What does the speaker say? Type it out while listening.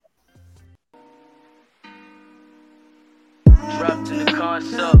Trapped in the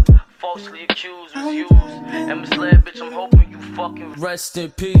concept, falsely accused was used and misled, bitch. I'm hoping you fucking rest in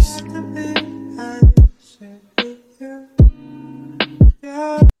peace.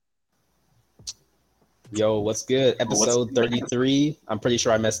 Yo, what's good? Episode 33. I'm pretty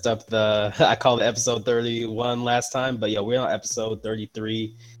sure I messed up I called it episode 31 last time, but yo, we're on episode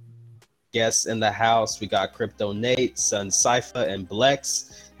 33. Guests in the house. We got Crypto Nate, Sun Cypher, and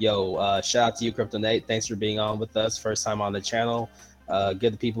Blex. Yo, shout out to you, Crypto Nate. Thanks for being on with us. First time on the channel.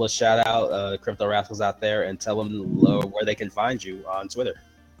 Give the people a shout out, Crypto Rascals out there, and tell them where they can find you on Twitter.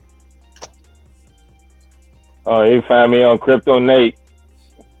 Oh, you find me on Crypto Nate.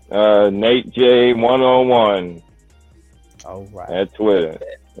 Nate J101. All right. At Twitter.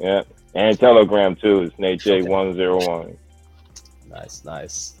 Yeah. And Telegram too. It's Nate J101.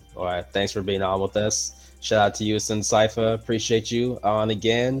 Nice. All right. Thanks for being on with us. Shout out to you, Sun Cypher. Appreciate you on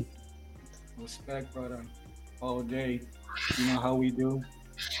again. Respect, brother. All day. You know how we do.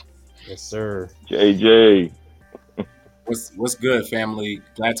 Yes, sir. JJ. What's good, family?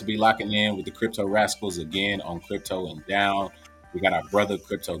 Glad to be locking in with the Crypto Rascals again on Crypto and Down. We got our brother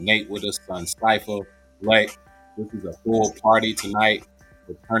Crypto Nate with us, Sun Cypher. Like, this is a full party tonight.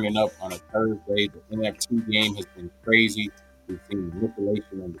 We're turning up on a Thursday. The NFT game has been crazy. We've seen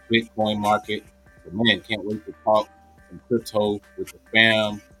manipulation on the Bitcoin market. So, man, can't wait to talk some crypto with the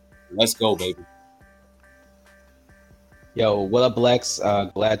fam. Let's go, baby. Yo, what up, Lex?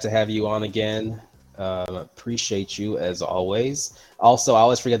 Glad to have you on again. Appreciate you as always. Also, I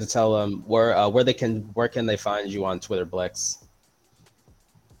always forget to tell them where can they find you on Twitter, Blex?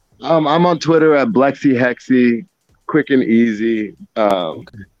 I'm on Twitter at BlexyHexy, quick and easy. And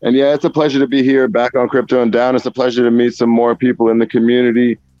yeah, it's a pleasure to be here back on Crypto and Down. It's a pleasure to meet some more people in the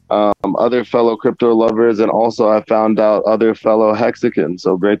community, other fellow crypto lovers, and also I found out other fellow Hexicans.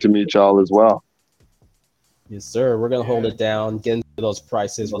 So great to meet y'all as well. Yes, sir. We're gonna hold it down, get into those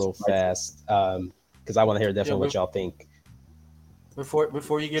prices real fast, because I want to hear definitely what y'all think.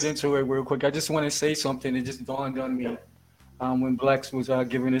 Before you get into it real quick, I just want to say something that just dawned on me when Blex was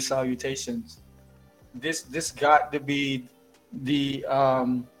giving his salutations. This got to be the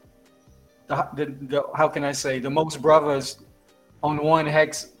how can I say, the most brothers on one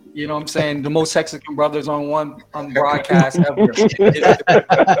hex. You know what I'm saying? The most Hexican brothers on one broadcast ever.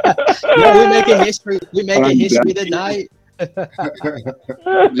 Yeah, we're making history. We're making history tonight. Yeah,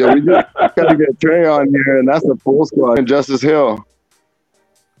 we just gotta get Trey on here, and that's a full squad. And Justice Hill.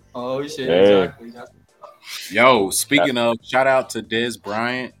 Oh shit! Hey. Exactly. Yo, speaking of, shout out to Dez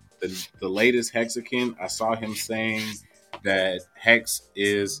Bryant, the latest Hexican. I saw him saying that Hex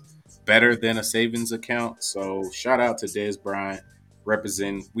is better than a savings account. So shout out to Dez Bryant.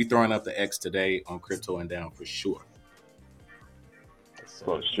 We throwing up the X today on Crypto and Down for sure.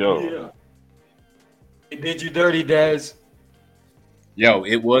 For sure. Yeah. It did you dirty, Dez. Yo,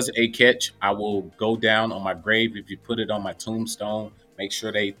 it was a catch. I will go down on my grave if you put it on my tombstone. Make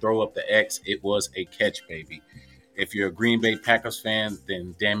sure they throw up the X. It was a catch, baby. If you're a Green Bay Packers fan,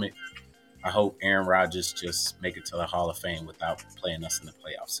 then damn it, I hope Aaron Rodgers just make it to the Hall of Fame without playing us in the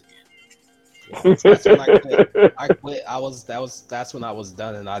playoffs again. That's when I quit. That's when I was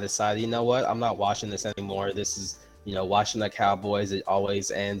done, and I decided, you know what? I'm not watching this anymore. This is, watching the Cowboys. It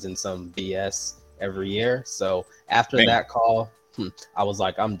always ends in some BS every year. So after that call, I was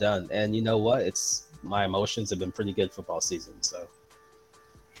like, I'm done. And you know what? My emotions have been pretty good football season. So.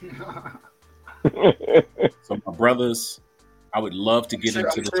 So my brothers, I would love to get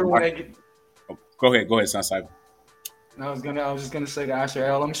into this. Go ahead, Sunshine. I was just gonna say to Asher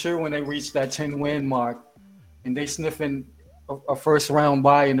L, I'm sure when they reach that 10-win mark and they sniffing a first round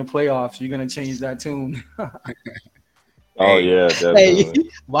bye in the playoffs, you're gonna change that tune. Oh yeah, definitely. Hey,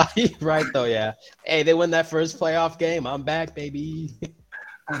 why? Right though, yeah. Hey, they win that first playoff game. I'm back, baby.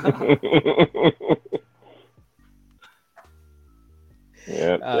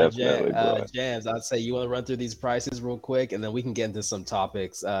 Yeah, definitely. Jams, I'd say you want to run through these prices real quick, and then we can get into some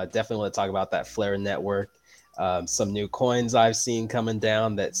topics. Definitely want to talk about that Flare network. Some new coins I've seen coming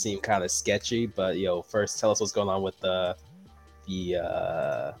down that seem kind of sketchy. But first, tell us what's going on with the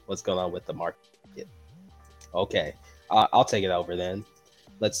market. Okay, I'll take it over then.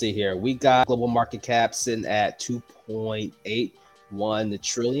 Let's see here. We got global market cap sitting at 2.81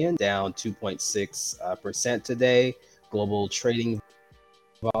 trillion, down 2.6% today. Global trading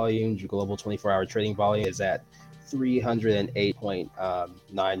volume, global 24-hour trading volume is at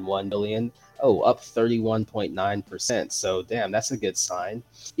 308.91 billion. Oh, up 31.9%. So, damn, that's a good sign.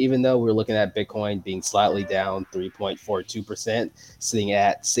 Even though we're looking at Bitcoin being slightly down 3.42%, sitting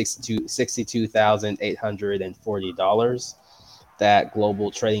at $62,840. That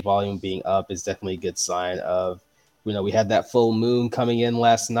global trading volume being up is definitely a good sign of we had that full moon coming in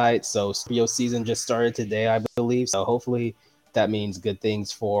last night, so Scorpio season just started today, I believe. So hopefully that means good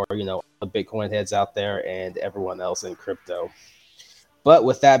things for the Bitcoin heads out there and everyone else in crypto. But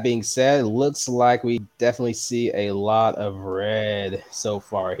with that being said, it looks like we definitely see a lot of red so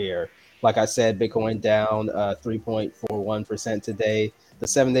far here. Like I said, Bitcoin down 3.41% today. The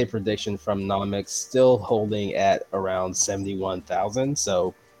 7-day prediction from Nomics still holding at around 71,000.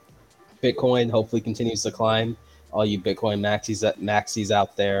 So Bitcoin hopefully continues to climb. All you Bitcoin maxis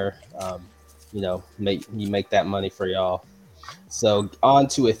out there, make that money for y'all. So on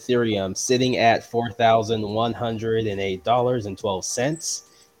to Ethereum, sitting at $4,108.12,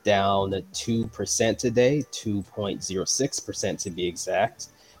 down 2% today, 2.06% to be exact.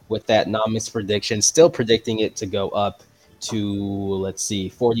 With that Nomics prediction, still predicting it to go up to, let's see,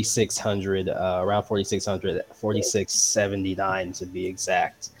 4,600, around 4,600, 4,679 to be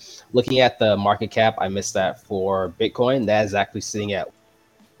exact. Looking at the market cap, I missed that for Bitcoin. That is actually sitting at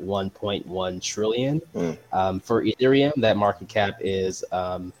 1.1 trillion. For Ethereum, that market cap is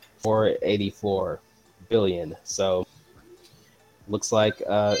 484 billion. So looks like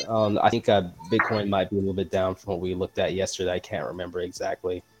I think Bitcoin might be a little bit down from what we looked at yesterday. I can't remember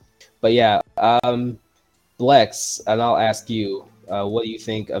exactly. But yeah, Lex, and I'll ask you, what do you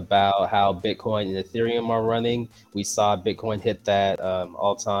think about how Bitcoin and Ethereum are running? We saw Bitcoin hit that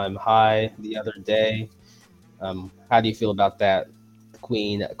all-time high the other day. How do you feel about that?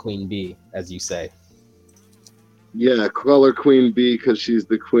 Queen bee, as you say. Yeah, call her Queen Bee because she's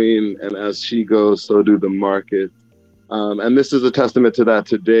the queen, and as she goes, so do the markets. And this is a testament to that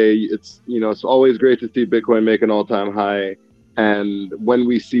today. It's always great to see Bitcoin make an all-time high, and when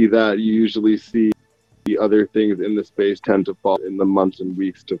we see that, you usually see the other things in the space tend to fall in the months and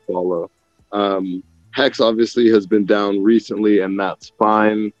weeks to follow. Hex obviously has been down recently, and that's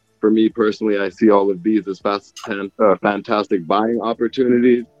fine. For me personally, I see all of these as fantastic buying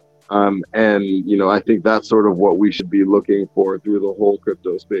opportunities. And, I think that's sort of what we should be looking for through the whole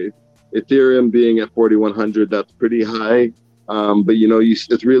crypto space. Ethereum being at 4,100, that's pretty high. But,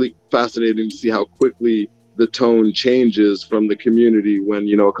 it's really fascinating to see how quickly the tone changes from the community when,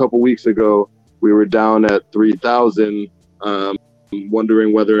 a couple weeks ago, we were down at 3,000,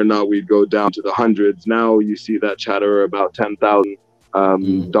 wondering whether or not we'd go down to the hundreds. Now you see that chatter about $10,000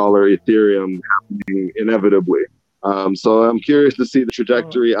 Ethereum happening inevitably. So I'm curious to see the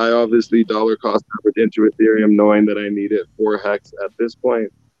trajectory. I obviously dollar cost average into Ethereum, knowing that I need it for Hex at this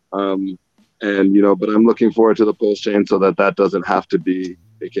point. But I'm looking forward to the Pulse chain so that doesn't have to be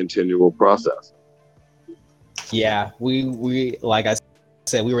a continual process. Yeah, we like I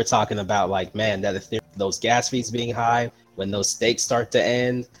said, we were talking about that Ethereum, those gas fees being high, when those stakes start to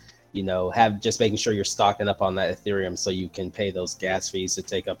end, have just making sure you're stocking up on that Ethereum so you can pay those gas fees to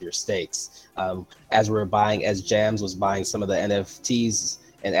take up your stakes. As Jams was buying some of the NFTs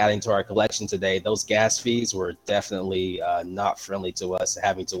and adding to our collection today, those gas fees were definitely not friendly to us,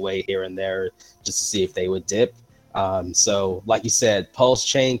 having to wait here and there just to see if they would dip. So like you said, Pulse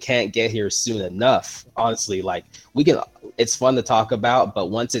Chain can't get here soon enough. Honestly, it's fun to talk about, but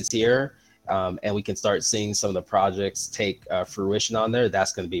once it's here, and we can start seeing some of the projects take fruition on there,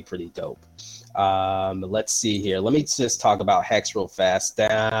 that's going to be pretty dope. Let's see here. Let me just talk about Hex real fast.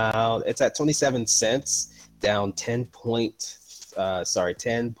 Down, it's at 27 cents, down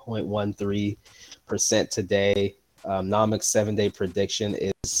 10.13% today. Nomics 7-day prediction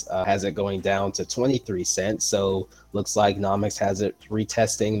has it going down to 23 cents. So looks like Nomics has it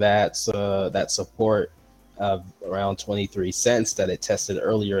retesting that support of around 23 cents that it tested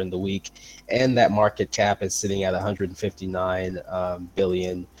earlier in the week, and that market cap is sitting at 159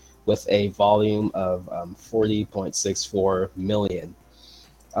 billion with a volume of 40.64 million.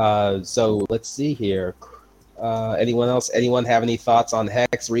 So let's see here. Anyone have any thoughts on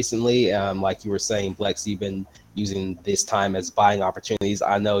Hex recently? Like you were saying, Blex, you've been using this time as buying opportunities.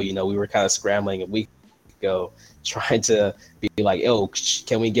 I know, we were kind of scrambling a week ago trying to be like,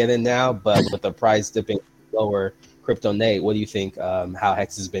 can we get in now? But with the price dipping lower, Crypto Nate, what do you think how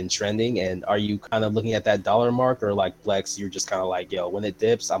Hex has been trending? And are you kind of looking at that dollar mark, or like Blex, you're just kind of like, when it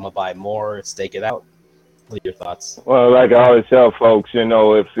dips, I'm going to buy more, stake it out? What are your thoughts? Well, like I always tell folks,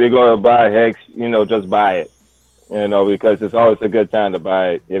 if you're going to buy Hex, just buy it. Because it's always a good time to buy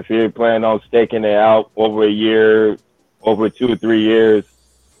it. If you're planning on staking it out over a year, over 2 or 3 years,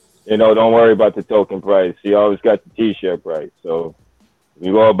 don't worry about the token price. You always got the t-shirt price. So if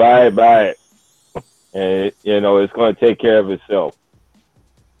you go buy it. And, it's going to take care of itself.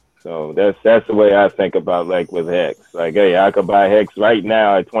 So that's the way I think about, with Hex. Hey, I could buy Hex right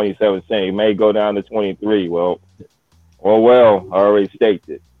now at 27 cents. It may go down to 23. Well, I already staked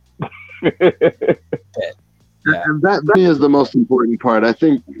it. Yeah. And that is the most important part. I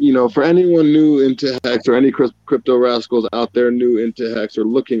think, for anyone new into Hex or any crypto rascals out there new into Hex or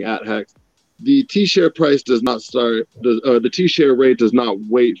looking at Hex, the T-share price does not start, the T-share rate does not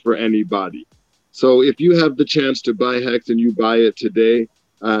wait for anybody. So if you have the chance to buy Hex and you buy it today,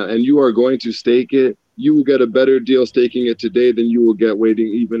 and you are going to stake it, you will get a better deal staking it today than you will get waiting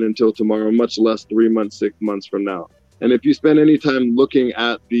even until tomorrow, much less 3 months, 6 months from now. And if you spend any time looking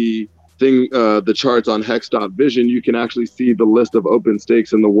at the charts on Hex.Vision, you can actually see the list of open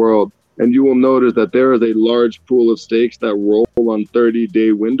stakes in the world. And you will notice that there is a large pool of stakes that roll on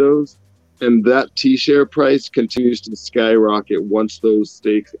 30-day windows. And that T-share price continues to skyrocket once those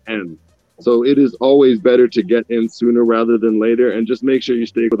stakes end. So it is always better to get in sooner rather than later, and just make sure you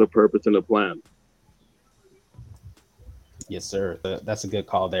stake with a purpose and a plan. Yes, sir. That's a good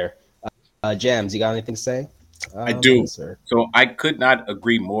call there. Jams, you got anything to say? I do. Yes, sir. So I could not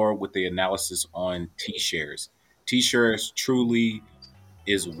agree more with the analysis on T-shares. T-shares truly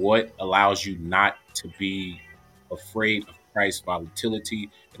is what allows you not to be afraid of price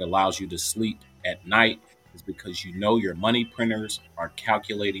volatility. It allows you to sleep at night. Is because you know your money printers are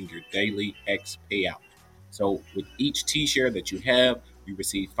calculating your daily Hex payout. So with each T-share that you have, you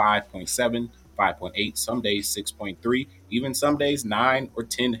receive 5.7, 5.8, some days 6.3, even some days 9 or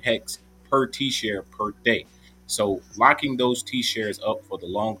 10 Hex per T-share per day. So locking those T-shares up for the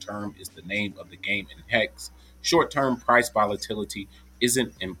long term is the name of the game in Hex. Short-term price volatility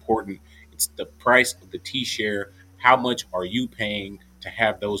isn't important. It's the price of the T-share. How much are you paying to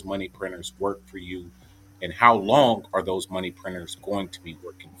have those money printers work for you? And how long are those money printers going to be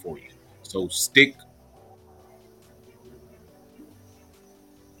working for you? So stick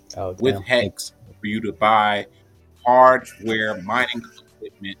with Hex for you to buy hardware mining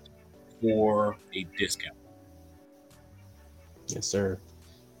equipment for a discount. Yes, sir.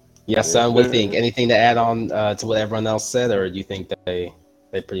 Yes, son. What do you think? Anything to add on to what everyone else said, or do you think that they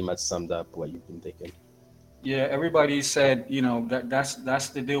pretty much summed up what you've been thinking? Yeah, everybody said, that's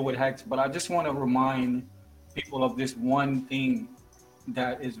the deal with Hex. But I just want to remind people of this one thing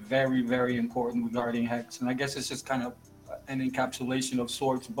that is very, very important regarding Hex. And I guess it's just kind of an encapsulation of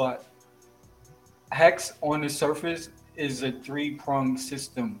sorts. But Hex on the surface is a three-pronged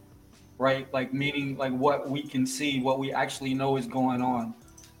system, right? Like meaning like what we can see, what we actually know is going on.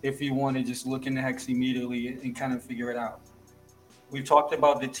 If you want to just look into Hex immediately and kind of figure it out. We've talked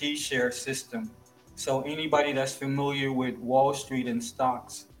about the T-share system. So anybody that's familiar with Wall Street and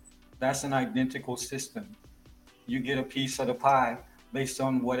stocks, that's an identical system. You get a piece of the pie based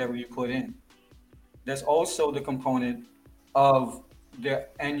on whatever you put in. There's also the component of the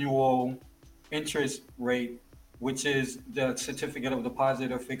annual interest rate, which is the certificate of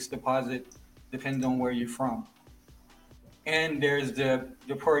deposit or fixed deposit, depending on where you're from. And there's the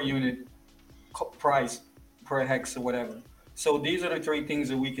per unit price per hex or whatever. So these are the three things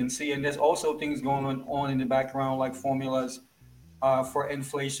that we can see. And there's also things going on in the background, like formulas for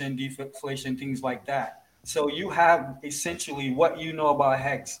inflation, deflation, things like that. So you have essentially what you know about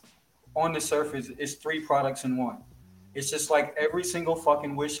Hex on the surface is three products in one. It's just like every single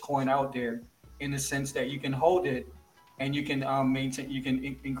fucking wish coin out there, in the sense that you can hold it and you can maintain, you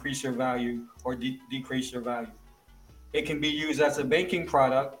can increase your value or decrease your value. It can be used as a banking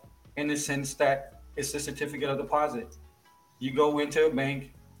product in the sense that it's a certificate of deposit. You go into a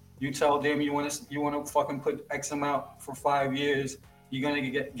bank, you tell them you want to fucking put X amount for 5 years, you're gonna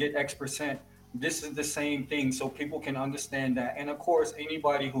get X percent. This is the same thing, so people can understand that. And of course,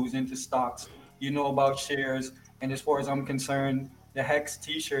 anybody who's into stocks, you know about shares. And as far as I'm concerned, the Hex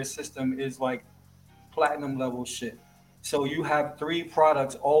T-share system is like platinum level shit. So you have three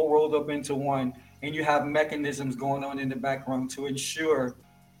products all rolled up into one, and you have mechanisms going on in the background to ensure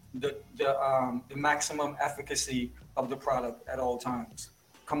the maximum efficacy of the product at all times.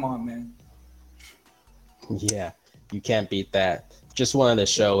 Come on, man. Yeah, you can't beat that. Just wanted to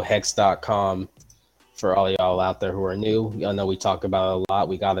show Hex.com for all y'all out there who are new. I know we talk about it a lot.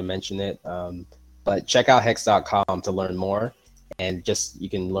 We got to mention it. But check out Hex.com to learn more. And just you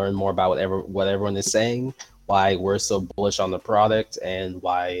can learn more about what everyone is saying, why we're so bullish on the product, and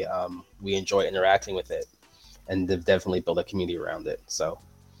why we enjoy interacting with it. And they've definitely built a community around it. So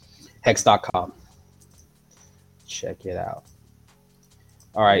Hex.com. Check it out.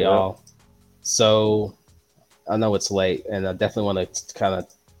 All right, y'all. So I know it's late, and I definitely want to kind of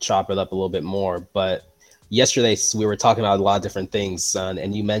chop it up a little bit more. But yesterday we were talking about a lot of different things, son,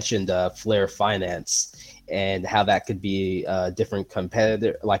 and you mentioned Flare Finance and how that could be a different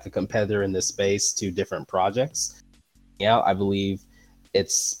competitor, like a competitor in this space to different projects. Yeah, I believe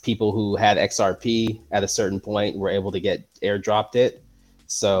it's people who had XRP at a certain point were able to get airdropped it.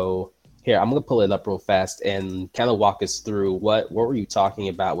 So Here, I'm gonna pull it up real fast and kind of walk us through what were you talking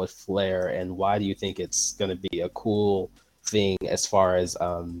about with Flare, and why do you think it's gonna be a cool thing as far as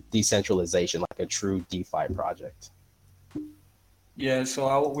decentralization, like a true DeFi project? Yeah,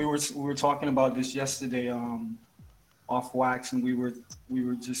 so we were talking about this yesterday, off wax, and we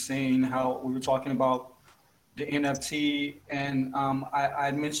were just saying how we were talking about the NFT, and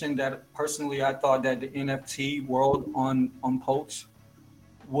I mentioned that personally I thought that the NFT world on Post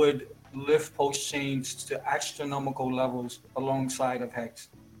would lift Post chains to astronomical levels alongside of Hex.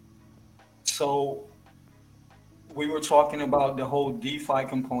 So we were talking about the whole DeFi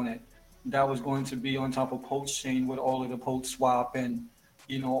component that was going to be on top of Post chain with all of the Post swap and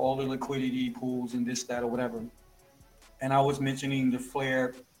all the liquidity pools and this, that, or whatever. And I was mentioning the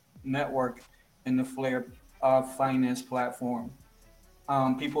Flare network and the Flare finance platform.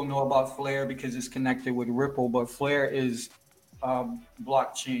 People know about Flare because it's connected with Ripple, but Flare is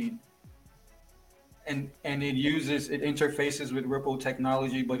blockchain, and it interfaces with Ripple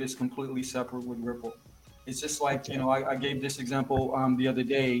technology, but it's completely separate with Ripple. It's just like, I gave this example the other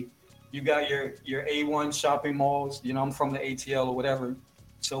day. You got your A1 shopping malls. I'm from the ATL or whatever.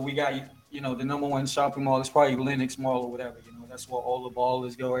 So we got, the number one shopping mall is probably Lenox Mall or whatever. That's where all the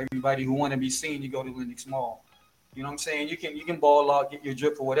ballers go. Everybody who want to be seen, you go to Lenox Mall. You know what I'm saying? You can ball out, get your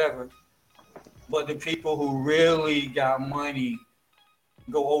drip or whatever. But the people who really got money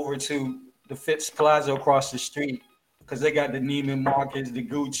go over to the Phipps Plaza across the street, because they got the Neiman Marcus, the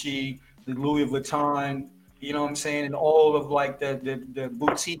Gucci, the Louis Vuitton, you know what I'm saying, and all of like the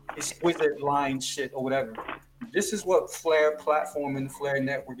boutique exquisite line shit or whatever. This is what Flare platform and Flare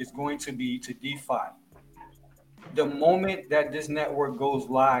network is going to be to DeFi. The moment that this network goes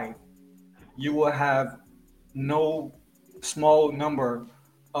live, you will have no small number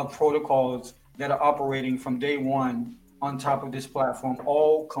of protocols that are operating from day one on top of this platform,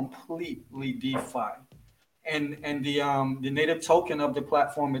 all completely DeFi. And the native token of the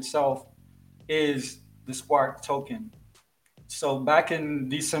platform itself is the Spark token. So back in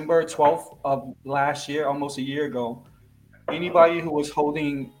December 12th of last year, almost a year ago, anybody who was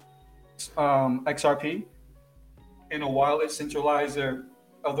holding XRP in a wallet, centralized or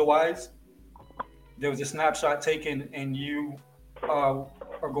otherwise, there was a snapshot taken, and you are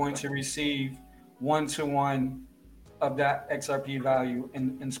going to receive 1-to-1 of that XRP value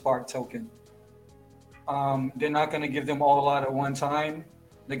in Spark token. They're not going to give them all out at one time.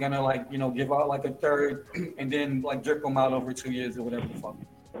 They're going to give out like a third and then like drip them out over 2 years or whatever the fuck.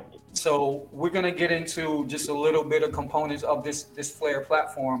 So we're going to get into just a little bit of components of this Flare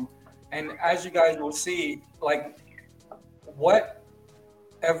platform. And as you guys will see, like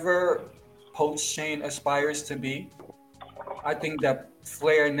whatever Post chain aspires to be, I think that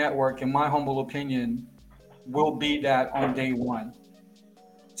Flare network, in my humble opinion, will be that on day one.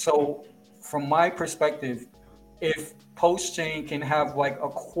 So from my perspective, if Post chain can have like a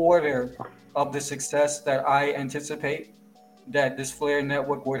quarter of the success that I anticipate that this Flare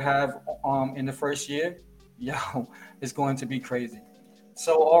network would have in the first year, it's going to be crazy.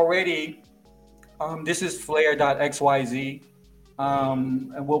 So already, this is flare.xyz,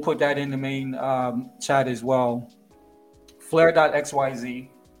 and we'll put that in the main chat as well. Flare.xyz.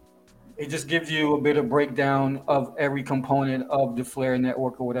 It just gives you a bit of breakdown of every component of the Flare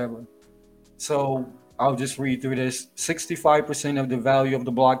network or whatever. So I'll just read through this. 65% of the value of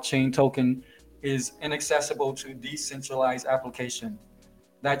the blockchain token is inaccessible to decentralized application.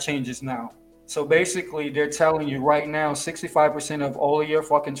 That changes now. So basically, they're telling you right now, 65% of all of your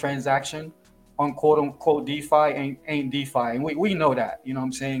fucking transaction on quote unquote DeFi ain't DeFi. And we know that, you know what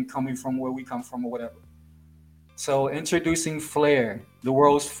I'm saying, coming from where we come from or whatever. So introducing Flare, the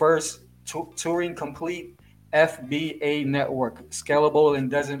world's first Turing complete FBA network, scalable and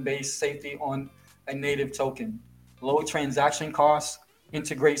doesn't base safety on a native token. Low transaction costs,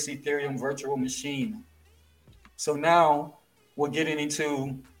 integrates Ethereum virtual machine. So now we're getting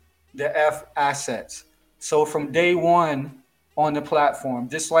into the F assets. So from day one on the platform,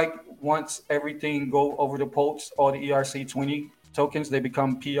 just like once everything go over the Pulse, all the ERC20 tokens, they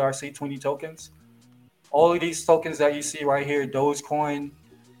become PRC20 tokens. All of these tokens that you see right here, Dogecoin,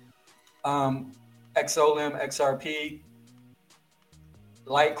 XOLM, XRP,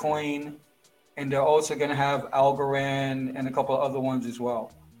 Litecoin, and they're also going to have Algorand and a couple of other ones as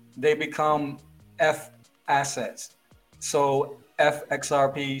well. They become F assets. So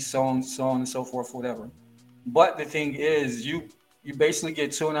FXRP, so on and so forth, whatever. But the thing is, you basically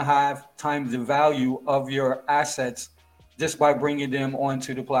get 2.5 times the value of your assets just by bringing them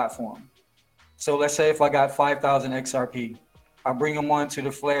onto the platform. So let's say if I got 5,000 XRP, I bring them onto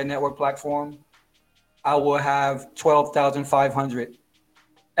the Flare network platform, I will have 12,500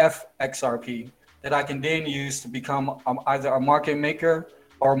 FXRP that I can then use to become either a market maker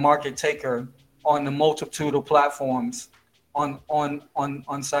or a market taker on the multitude of platforms on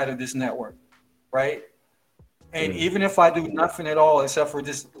side of this network, right? And even if I do nothing at all except for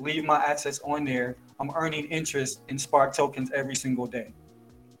just leave my assets on there, I'm earning interest in Spark tokens every single day.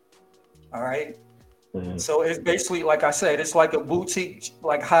 All right. So it's basically, like I said, it's like a boutique,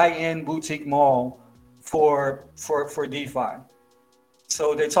 like high-end boutique mall for DeFi.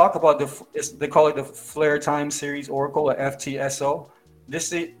 So they talk about they call it the Flare Time Series Oracle, or FTSO.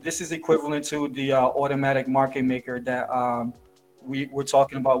 This is equivalent to the automatic market maker that we're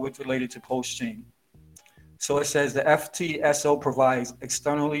talking about with related to Postchain. So it says the FTSO provides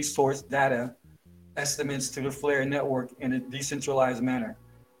externally sourced data estimates to the Flare network in a decentralized manner.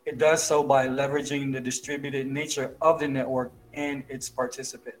 It does so by leveraging the distributed nature of the network and its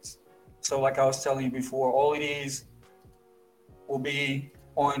participants. So like I was telling you before, all of these will be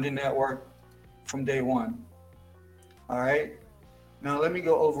on the network from day one. All right. Now let me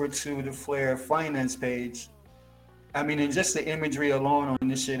go over to the Flare finance page. I mean, and just the imagery alone on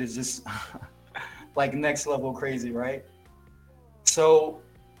this shit is just like next level crazy, right? So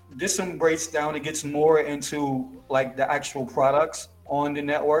this one breaks down, it gets more into like the actual products on the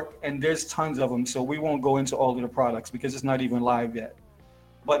network, and there's tons of them. So we won't go into all of the products because it's not even live yet.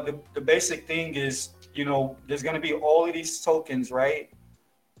 But the basic thing is, you know, there's going to be all of these tokens, right?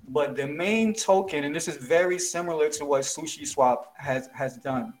 But the main token, and this is very similar to what SushiSwap has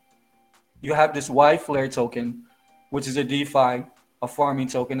done. You have this YFlare token, which is a DeFi, a farming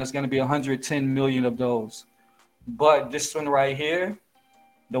token. That's going to be 110 million of those. But this one right here,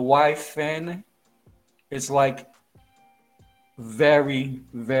 the YFin, is like very,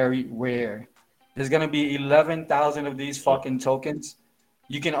 very rare. There's going to be 11,000 of these fucking tokens.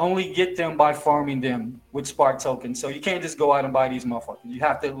 You can only get them by farming them with Spark tokens. So you can't just go out and buy these motherfuckers. You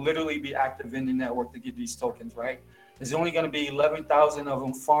have to literally be active in the network to get these tokens, right? There's only going to be 11,000 of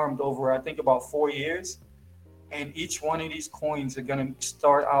them farmed over, I think, about 4 years. And each one of these coins are going to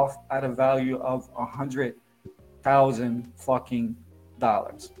start off at a value of 100,000 fucking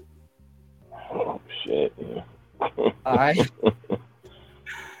dollars. Oh, shit. All right.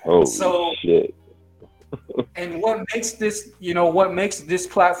 Oh, shit. And what makes this, you know, what makes this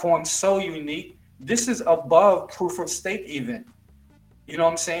platform so unique, this is above proof of stake even. You know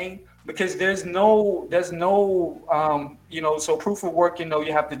what I'm saying? Because there's no, you know, so proof of work, you know,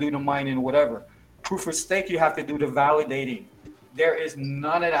 you have to do the mining or whatever. Proof of stake, you have to do the validating. There is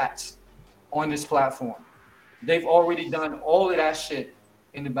none of that on this platform. They've already done all of that shit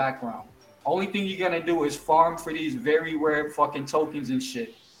in the background. Only thing you're gonna do is farm for these very rare fucking tokens and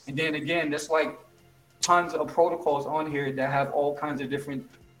shit. And then again, there's like tons of protocols on here that have all kinds of different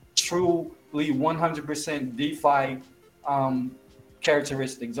truly 100% DeFi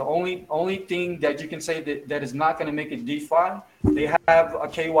characteristics. The only thing that you can say that is not going to make it DeFi, they have a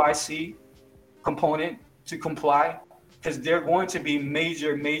KYC component to comply, because they're going to be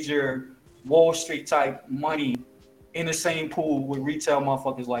major Wall Street type money in the same pool with retail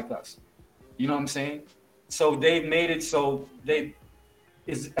motherfuckers like us. You know what I'm saying? So they've made it so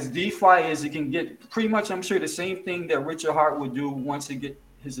as DeFi as it can get. Pretty much, I'm sure the same thing that Richard Hart would do once he get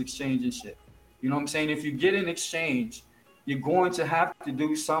his exchange and shit. You know what I'm saying? If you get an exchange, you're going to have to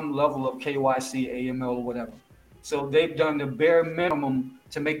do some level of KYC, AML, or whatever. So they've done the bare minimum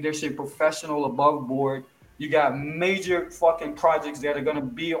to make their shit professional, above board. You got major fucking projects that are going to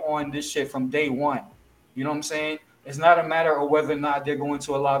be on this shit from day one. You know what I'm saying? It's not a matter of whether or not they're going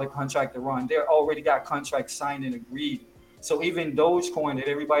to allow the contract to run. They already got contracts signed and agreed. So even Dogecoin that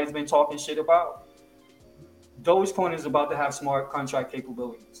everybody's been talking shit about, Dogecoin is about to have smart contract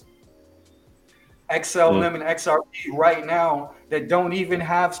capabilities. XLM and XRP right now that don't even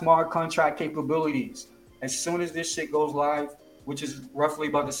have smart contract capabilities. As soon as this shit goes live, which is roughly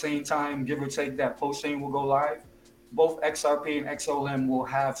about the same time, give or take, that Postchain will go live, both XRP and XLM will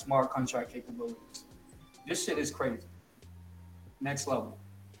have smart contract capabilities. This shit is crazy. Next level.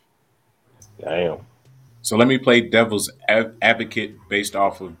 Damn. So let me play devil's advocate based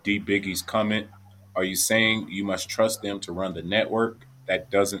off of D Biggie's comment. Are you saying you must trust them to run the network? That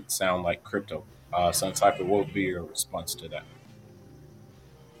doesn't sound like crypto. Suncypher, what would be your response to that?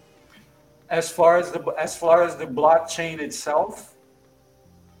 As far as the blockchain itself,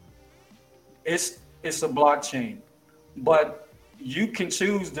 it's a blockchain, but you can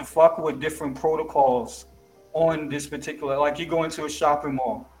choose to fuck with different protocols on this particular. Like you go into a shopping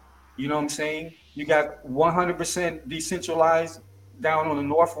mall, you know what I'm saying? You got 100% decentralized down on the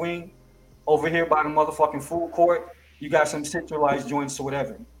north wing. Over here by the motherfucking food court, you got some centralized joints or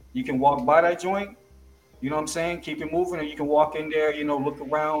whatever. You can walk by that joint, You know what I'm saying? Keep it moving, and you can walk in there, look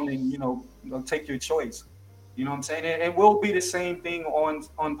around, and take your choice. You know what I'm saying? And it will be the same thing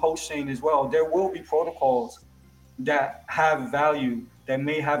on post chain as well. There will be protocols that have value that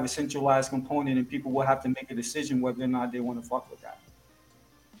may have a centralized component, and people will have to make a decision whether or not they want to fuck with that.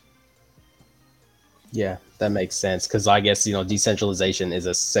 Yeah, that makes sense because I guess decentralization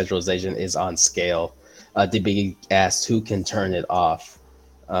is centralization is on scale. To be asked who can turn it off.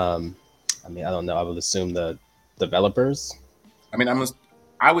 I mean, I don't know. I would assume the developers. I mean,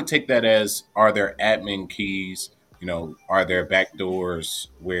 I would take that as, are there admin keys? Are there backdoors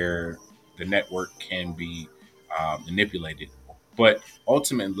where the network can be manipulated? But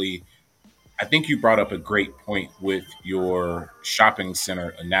ultimately, I think you brought up a great point with your shopping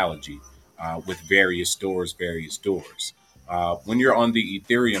center analogy with various doors. When you're on the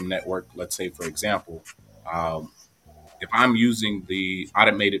Ethereum network, let's say, for example, um, if I'm using the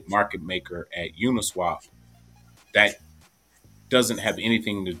automated market maker at Uniswap, that doesn't have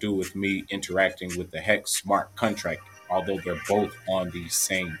anything to do with me interacting with the Hex smart contract, although they're both on the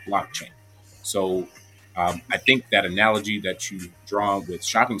same blockchain. So I think that analogy that you've drawn with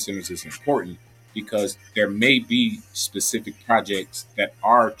shopping centers is important because there may be specific projects that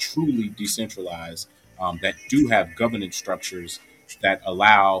are truly decentralized that do have governance structures that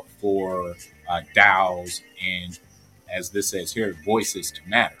allow for DAOs and, as this says here, voices to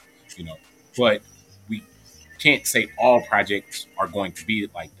matter. But we can't say all projects are going to be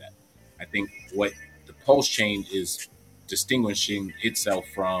like that. I think what the Pulse chain is distinguishing itself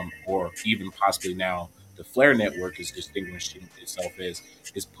from, or even possibly now the Flare network is distinguishing itself as,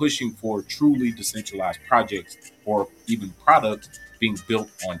 is pushing for truly decentralized projects or even products being built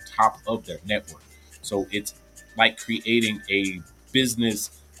on top of their network. So it's like creating a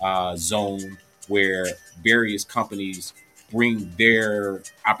business zone where various companies bring their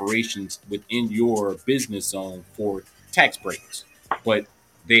operations within your business zone for tax breaks, but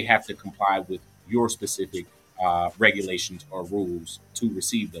they have to comply with your specific regulations or rules to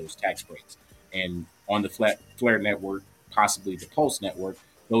receive those tax breaks. And on the Flare network, possibly the Pulse network,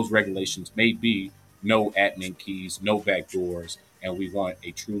 those regulations may be no admin keys, no backdoors, and we want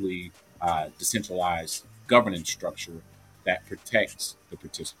a truly decentralized governance structure that protects the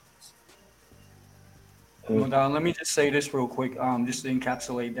participants. Let me just say this real quick, just to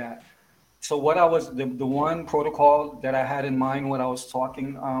encapsulate that. So what I was the one protocol that I had in mind when I was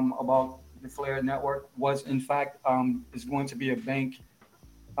talking about the Flare network was, in fact, is going to be a bank.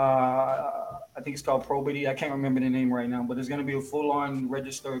 I think it's called Probity. I can't remember the name right now, but it's going to be a full-on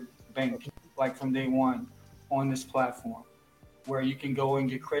registered bank, like from day one, on this platform, where you can go and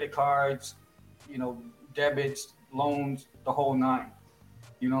get credit cards, debits, loans, the whole nine.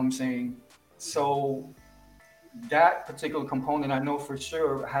 You know what I'm saying? So that particular component, I know for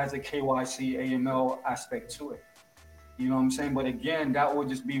sure, has a KYC AML aspect to it. You know what I'm saying? But again, that would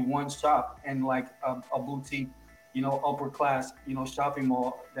just be one shop and like a boutique, upper class, shopping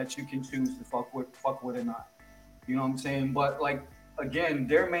mall that you can choose to fuck with or not. You know what I'm saying? But like, again,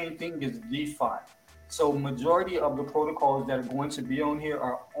 their main thing is DeFi. So majority of the protocols that are going to be on here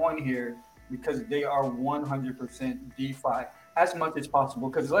are on here because they are 100% DeFi as much as possible.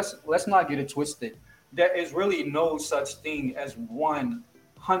 Because let's not get it twisted. There is really no such thing as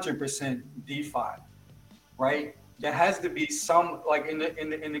 100% DeFi, right? There has to be some, like in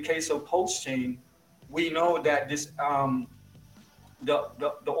the case of Pulse chain, we know that this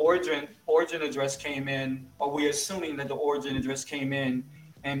the origin address came in, or we're assuming that the origin address came in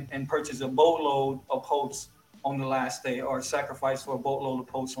and purchased a boatload of Pulse on the last day, or sacrificed for a boatload of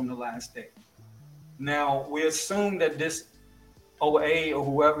Pulse on the last day. Now we assume that this OA or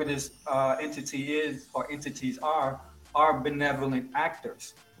whoever this entity is or entities are benevolent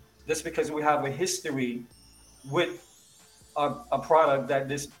actors. Just because we have a history with a product that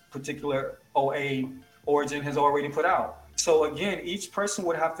this particular OA origin has already put out. So again, each person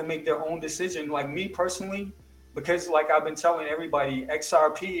would have to make their own decision. Like me personally, because like I've been telling everybody,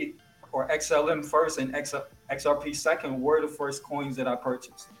 XRP or XLM first and XRP second were the first coins that I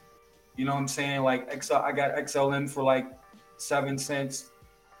purchased. You know what I'm saying? Like I got XLM for like 7 cents,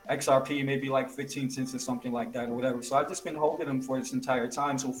 XRP maybe like 15 cents or something like that or whatever. So I've just been holding them for this entire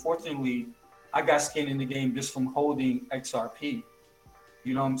time. So fortunately, I got skin in the game just from holding XRP.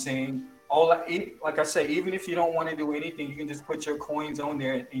 You know what I'm saying? Like I say, even if you don't want to do anything, you can just put your coins on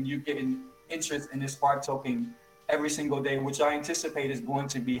there and you get an interest in this Spark token every single day, which I anticipate is going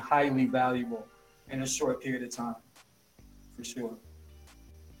to be highly valuable in a short period of time, for sure.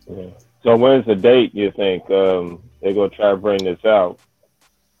 Yeah. So when's the date you think they're gonna try to bring this out?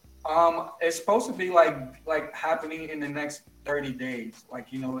 It's supposed to be like happening in the next 30 days. Like,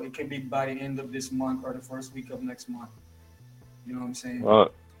 it could be by the end of this month or the first week of next month. You know what I'm saying?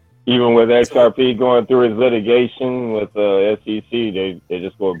 Even with So XRP going through his litigation with SEC, they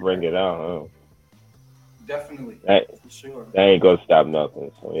just gonna bring it out. Huh? definitely, That, for sure. that ain't gonna stop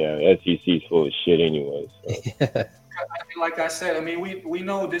nothing. So yeah, SEC's full of shit anyway. So. Like I said, I mean, we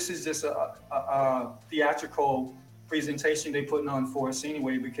know this is just a theatrical presentation they putting on for us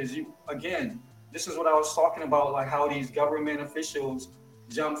anyway, because this is what I was talking about, like how these government officials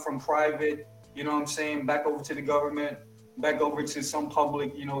jump from private, you know what I'm saying, back over to the government, back over to some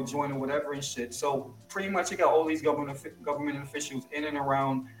public, joint or whatever and shit. So pretty much you got all these government officials in and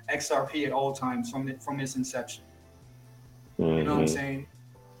around XRP at all times from its inception. Mm-hmm. You know what I'm saying?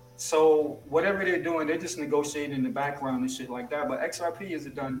 So whatever they're doing, they're just negotiating in the background and shit like that. But XRP is a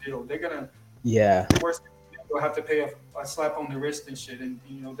done deal. They're gonna, Yeah. worst they'll have to pay a slap on the wrist and shit, and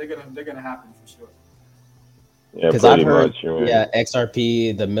they're gonna happen for sure. Yeah, Because pretty I've heard, much. Right? yeah,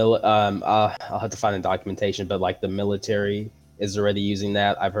 XRP, I'll have to find the documentation, but like the military is already using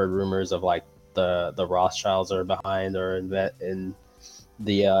that. I've heard rumors of like the Rothschilds are behind or in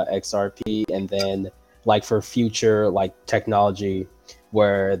the XRP, and then like for future like technology,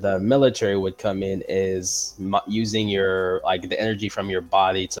 where the military would come in is using your like the energy from your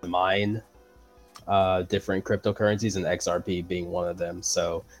body to mine different cryptocurrencies, and XRP being one of them.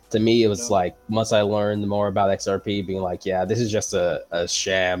 So to me, it was like once I learned more about XRP, being like, yeah, this is just a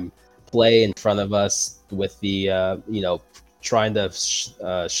sham play in front of us with the trying to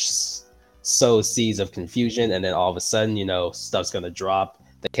sow seeds of confusion, and then all of a sudden, stuff's gonna drop,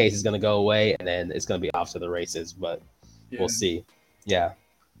 the case is gonna go away, and then it's gonna be off to the races. But we'll see. Yeah.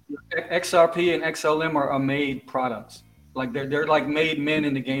 XRP and XLM are made products. Like they're like made men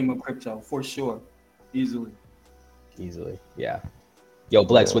in the game of crypto for sure, easily. Yeah. Yo,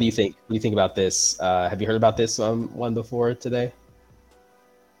 Blex, what do you think? What do you think about this? Have you heard about this one before today?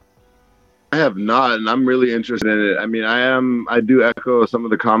 I have not, and I'm really interested in it. I mean, I do echo some of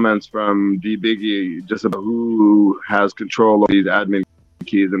the comments from D Biggie just about who has control of these admin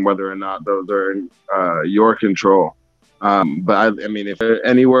keys and whether or not those are in your control. But I mean, if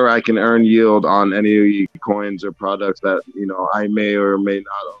anywhere I can earn yield on any coins or products that I may or may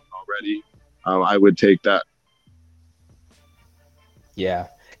not own already, I would take that. Yeah,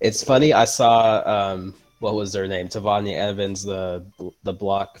 it's funny. I saw what was her name? Tavania Evans, the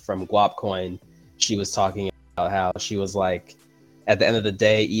block from Guapcoin. She was talking about how she was like, at the end of the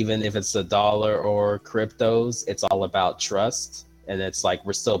day, even if it's a dollar or cryptos, it's all about trust, and it's like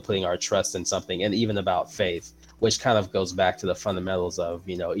we're still putting our trust in something, and even about faith, which kind of goes back to the fundamentals of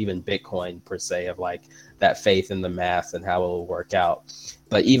even Bitcoin per se, of like that faith in the math and how it will work out.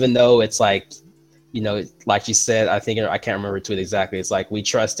 But even though it's like, like you said, I can't remember to it exactly. It's like we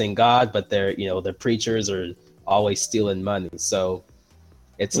trust in God, but the preachers are always stealing money. So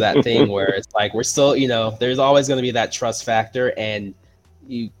it's that thing where it's like we're still, there's always going to be that trust factor, and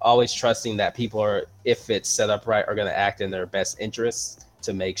you always trusting that people are, if it's set up right, are going to act in their best interests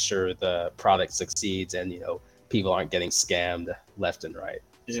to make sure the product succeeds, and people aren't getting scammed left and right.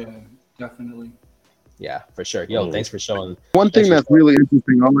 Yeah, definitely. Yeah, for sure. Yo, thanks for showing. One thing that's really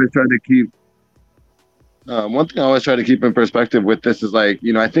interesting, I always try to keep in perspective with this is like,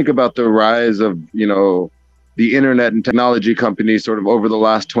 I think about the rise of, the internet and technology companies sort of over the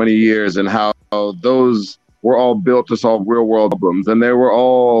last 20 years and how those were all built to solve real world problems. And they were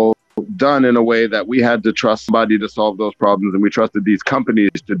all done in a way that we had to trust somebody to solve those problems. And we trusted these companies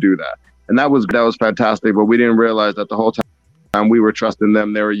to do that. And that was fantastic. But we didn't realize that the whole time we were trusting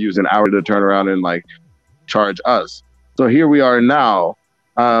them, they were using ours to turn around and like charge us. So here we are now.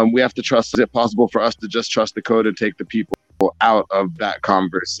 We have to trust. Is it possible for us to just trust the code and take the people out of that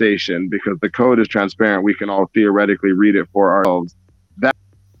conversation? Because the code is transparent. We can all theoretically read it for ourselves.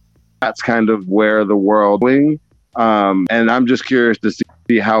 That's kind of where the world is going. And I'm just curious to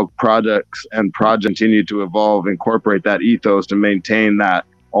see how products and projects continue to evolve, incorporate that ethos to maintain that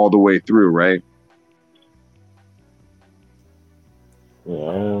all the way through, right?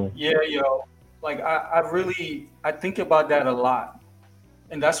 Yeah, yo. Like I think about that a lot.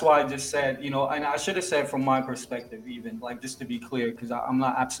 And that's why I just said, and I should have said from my perspective, even like just to be clear, because I'm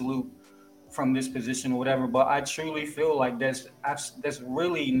not absolute from this position or whatever, but I truly feel like there's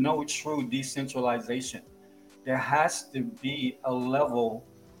really no true decentralization. There has to be a level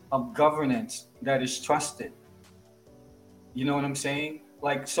of governance that is trusted. You know what I'm saying?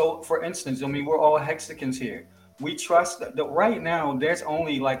 Like, so for instance, I mean, we're all Hexicans here. We trust that right now there's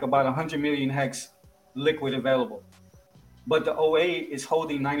only like about 100 million hex liquid available. But the OA is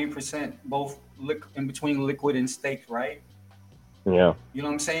holding 90% both in between liquid and staked, right? Yeah. You know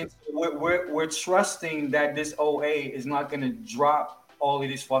what I'm saying? we're trusting that this OA is not going to drop all of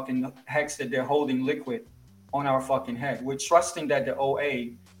these fucking hex that they're holding liquid on our fucking head. We're trusting that the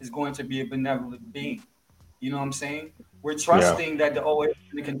OA is going to be a benevolent being. You know what I'm saying? We're trusting that the OA is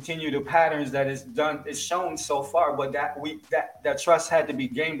going to continue the patterns that is shown so far, but that trust had to be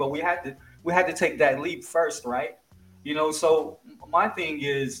gained, but we had to take that leap first, right? You know, so my thing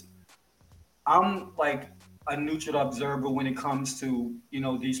is, I'm like a neutral observer when it comes to, you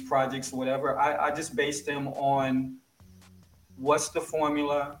know, these projects or whatever. I just base them on what's the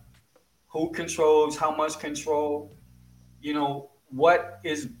formula, who controls, how much control, you know, what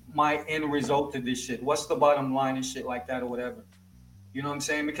is my end result of this shit? What's the bottom line and shit like that or whatever? You know what I'm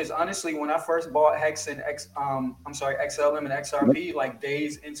saying? Because honestly, when I first bought Hex and XLM and XRP, like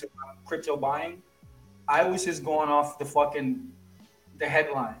days into crypto buying, I was just going off the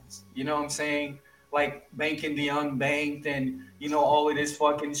headlines. You know what I'm saying? Like banking the unbanked and, you know, all of this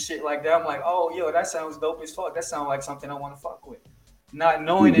fucking shit like that. I'm like, oh, yo, that sounds dope as fuck. That sounds like something I want to fuck with. Not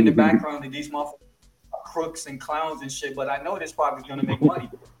knowing in the background that these motherfuckers are crooks and clowns and shit, but I know this project's going to make money.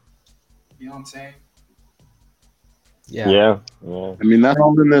 You know what I'm saying? Yeah. I mean, that's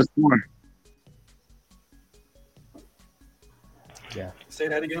all in this for. Yeah. Say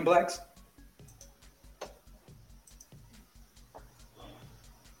that again, Blacks.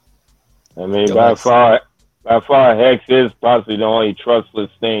 I mean, by far, Hex is possibly the only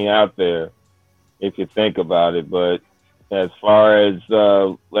trustless thing out there, if you think about it. But as far as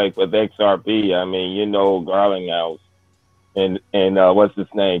like with XRP, I mean, you know, Garlinghouse and what's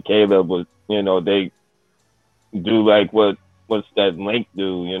his name, Caleb was, you know, they do like what's that Link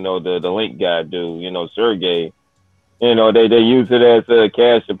do, you know, the Link guy do, you know, Sergey, you know, they use it as a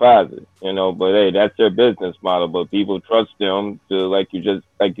cash deposit, you know, but hey, that's their business model. But people trust them to, like you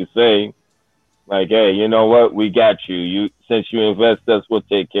say, like, hey, you know what, we got you. Since you invest us, we'll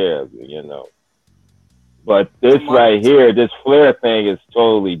take care of you, you know. But this right here, this Flare thing is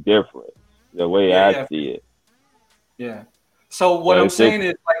totally different, the way I see it. Yeah. So what I'm saying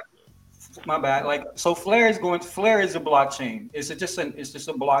is, like, my bad. Like, so Flare is a blockchain. It's just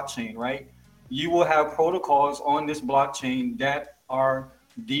a blockchain, right? You will have protocols on this blockchain that are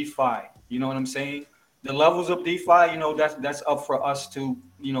DeFi. You know what I'm saying? The levels of DeFi, you know, that's up for us to,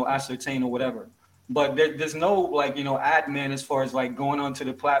 you know, ascertain or whatever. But there's no, like, you know, admin as far as like going onto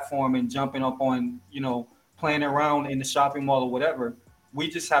the platform and jumping up on, you know, playing around in the shopping mall or whatever. We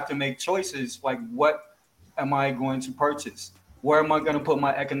just have to make choices like, what am I going to purchase? Where am I going to put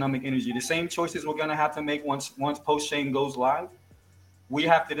my economic energy? The same choices we're going to have to make once Postchain goes live. We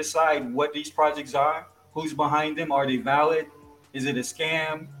have to decide what these projects are, who's behind them, are they valid? Is it a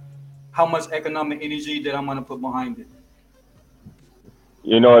scam? How much economic energy that I'm going to put behind it?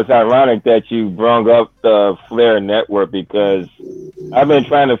 You know, it's ironic that you brought up the Flare network, because I've been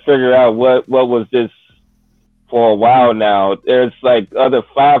trying to figure out what was this for a while now. There's like 5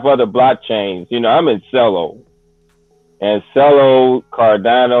 other blockchains. You know, I'm in Celo. And Celo,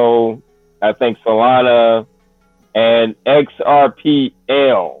 Cardano, I think Solana, and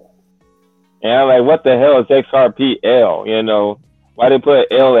XRPL. And I'm like, what the hell is XRPL? You know, why they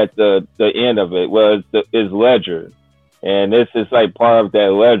put L at the end of it? Well, it's Ledger. And this is like part of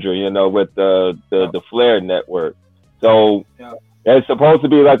that ledger, you know, with the Flare network. So it's supposed to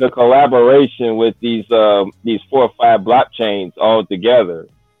be like a collaboration with these 4 or 5 blockchains all together.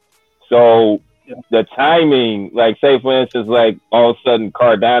 So the timing, like say for instance, like all of a sudden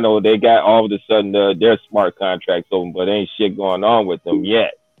Cardano, they got all of a sudden their smart contracts open, but ain't shit going on with them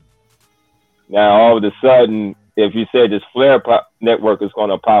yet. Now all of a sudden, if you said this Flare network is going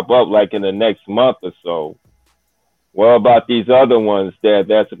to pop up like in the next month or so, what about these other ones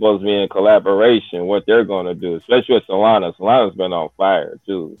that's supposed to be in collaboration? What they're going to do, especially with Solana. Solana's been on fire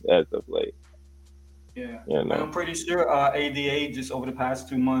too as of late. Yeah, you know? I'm pretty sure ADA just over the past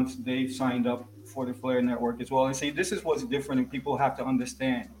 2 months they've signed up for the Flare network as well. And see, this is what's different, and people have to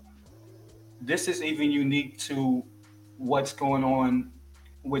understand. This is even unique to what's going on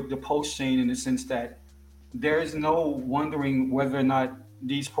with the Postchain in the sense that there is no wondering whether or not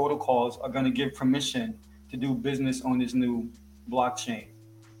these protocols are going to give permission to do business on this new blockchain.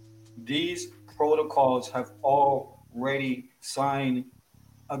 These protocols have already signed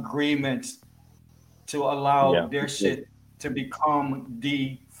agreements to allow their shit to become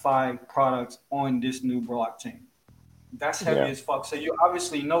DeFi products on this new blockchain. That's heavy as fuck. So you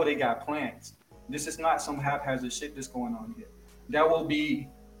obviously know they got plans. This is not some haphazard shit that's going on here. There will be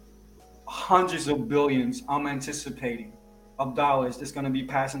hundreds of billions, I'm anticipating, of dollars that's going to be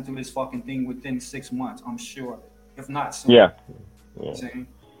passing through this fucking thing within 6 months, I'm sure, if not soon. Yeah,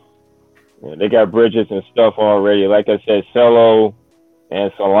 they got bridges and stuff already. Like I said, Celo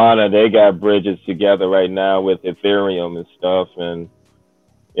and Solana, they got bridges together right now with Ethereum and stuff, and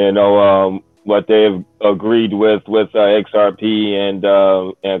what they've agreed with XRP and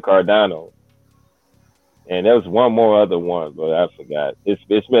Cardano. And there was one more other one, but I forgot. It's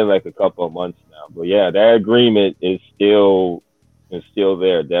been like a couple of months now. But yeah, that agreement is still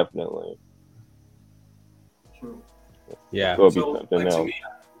there, definitely. True. Yeah. Could be So something like, to else. me,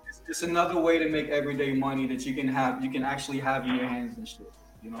 it's another way to make everyday money that you can actually have in your hands and shit.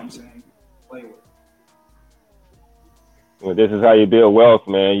 You know what I'm saying? Play with. Well, this is how you build wealth,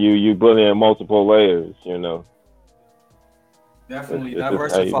 man. You build in multiple layers, Definitely This is how you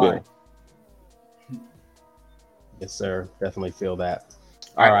diversify. build. Yes, sir. Definitely feel that.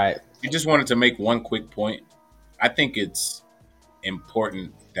 I- All right. I just wanted to make one quick point. I think it's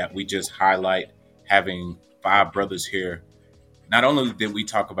important that we just highlight having 5 brothers here. Not only did we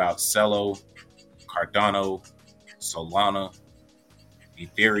talk about Celo, Cardano, Solana,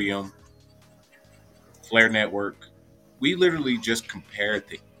 Ethereum, Flare Network, we literally just compared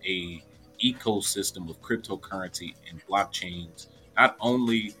a ecosystem of cryptocurrency and blockchains, not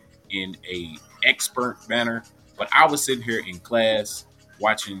only in a expert manner, but I was sitting here in class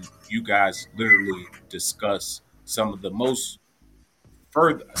watching you guys literally discuss some of the most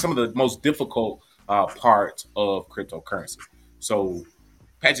difficult parts of cryptocurrency. So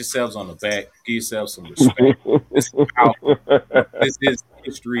pat yourselves on the back, give yourselves some respect. This is powerful. This is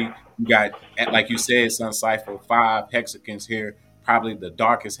history. You got, like you said, Sun Cipher, 5 hexagons here, probably the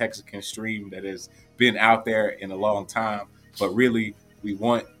darkest hexagon stream that has been out there in a long time. But really, we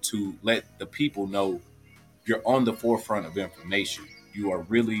want to let the people know you're on the forefront of information. You are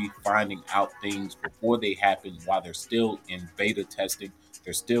really finding out things before they happen while they're still in beta testing,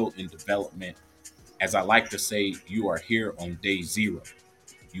 they're still in development. As I like to say, you are here on day 0.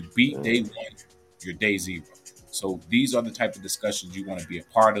 You beat day 1, you're day 0. So these are the type of discussions you want to be a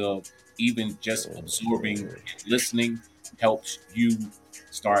part of. Even just absorbing and listening helps you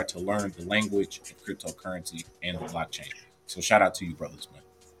start to learn the language of cryptocurrency and the blockchain. So shout out to you, brothers, man.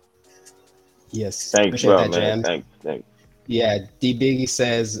 Yes. Thanks, Appreciate bro, that, man. Jam. Thanks. Yeah, D Biggie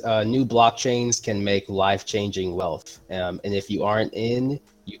says new blockchains can make life-changing wealth, and if you aren't in,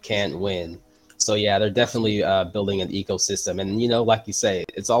 you can't win. So yeah, they're definitely building an ecosystem, and like you say,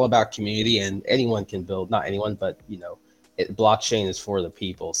 it's all about community, and anyone can build. Not anyone, but blockchain is for the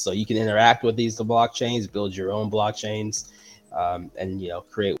people. So you can interact with the blockchains, build your own blockchains, and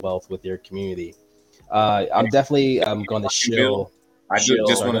create wealth with your community. I'm definitely going to shill. I do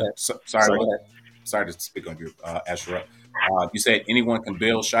just want to. Sorry, go ahead. Sorry to speak on you, Asherah. You said anyone can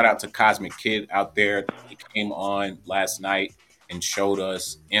build. Shout out to Cosmic Kid out there. He came on last night and showed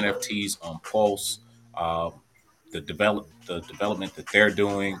us NFTs on Pulse, the development that they're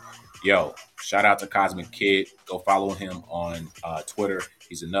doing. Yo, shout out to Cosmic Kid. Go follow him on Twitter.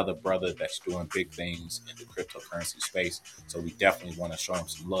 He's another brother that's doing big things in the cryptocurrency space. So we definitely want to show him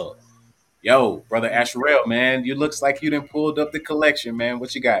some love. Yo, brother Asherell, man, you looks like you done pulled up the collection, man.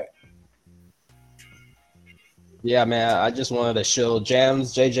 What you got? Yeah, man, I just wanted to show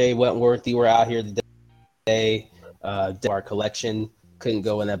Jams, JJ Wentworth, you were out here today. Our collection couldn't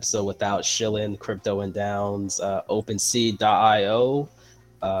go an episode without shilling Crypto and Downs, OpenSea.io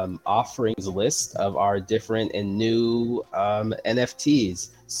offerings list of our different and new NFTs.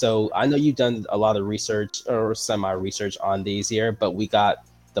 So I know you've done a lot of research or semi-research on these here, but we got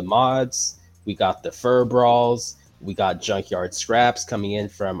the mods, we got the fur brawls, we got junkyard scraps coming in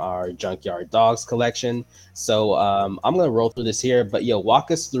from our junkyard dogs collection. So I'm gonna roll through this here, but walk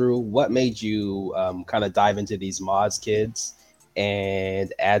us through what made you kind of dive into these mods, kids,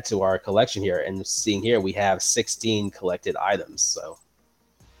 and add to our collection here. And seeing here, we have 16 collected items. So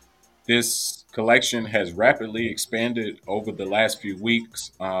this collection has rapidly expanded over the last few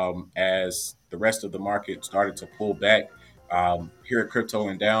weeks as the rest of the market started to pull back. Here at Crypto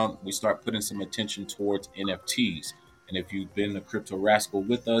and Down, we start putting some attention towards NFTs. And if you've been a Crypto Rascal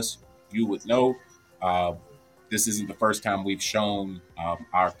with us, you would know this isn't the first time we've shown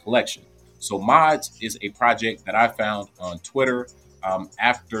our collection. So Mods is a project that I found on Twitter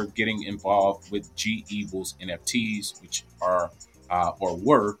after getting involved with G Evil's NFTs, which are or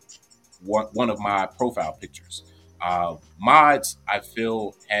were one of my profile pictures. Mods, I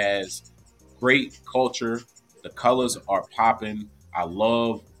feel, has great culture. The colors are popping. I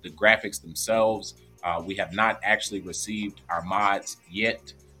love the graphics themselves. We have not actually received our mods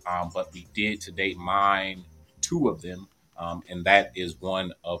yet, but we did today mine 2 of them, and that is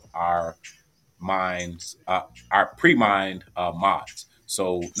one of our mines, our pre-mined mods.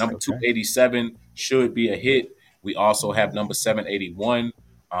 So number 287 should be a hit. We also have number 781.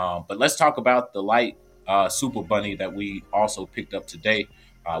 But let's talk about the light Super Bunny that we also picked up today.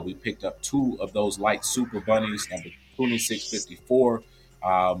 We picked up 2 of those light Super Bunnies. Number 2654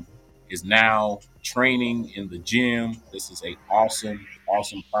 is now training in the gym. This is a awesome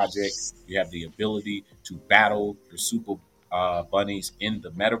project. You have the ability to battle your Super Bunnies in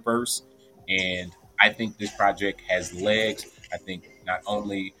the metaverse, and I think this project has legs. I think not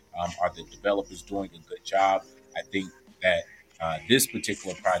only are the developers doing a good job, I think that this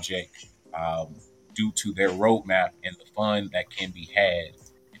particular project, due to their roadmap and the fun that can be had,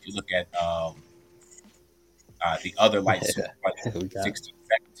 if you look at the other light super We got 16,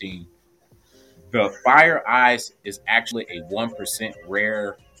 17, the Fire Eyes is actually a 1%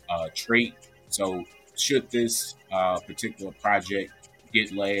 rare trait. So, should this particular project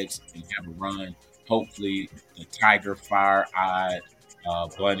get legs and have a run, hopefully the Tiger Fire Eyed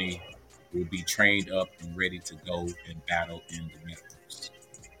Bunny will be trained up and ready to go and battle in the metaverse.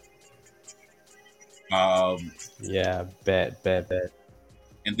 yeah, bet.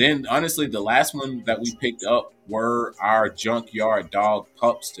 And then, honestly, the last one that we picked up were our junkyard dog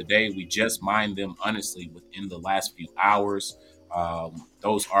pups today. We just mined them, honestly, within the last few hours.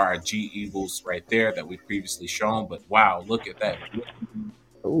 Those are our G Eagles right there that we previously shown. But wow, look at that.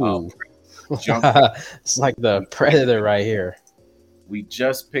 Ooh, Junk. it's like the Predator right here. We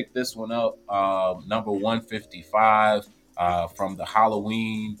just picked this one up, number 155 from the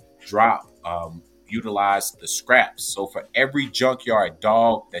Halloween drop. Utilize the scraps. So for every junkyard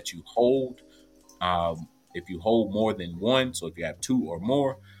dog that you hold, if you hold more than one, so if you have 2 or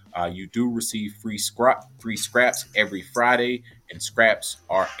more, you do receive free scraps every Friday, and scraps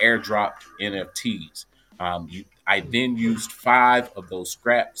are airdropped NFTs. I then used 5 of those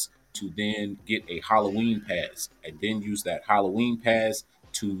scraps to then get a Halloween pass. I then used that Halloween pass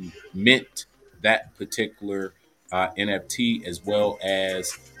to mint that particular NFT, as well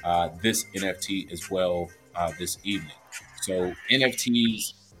as this NFT as well this evening. So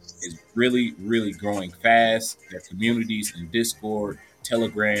NFTs is really growing fast. Their communities in Discord,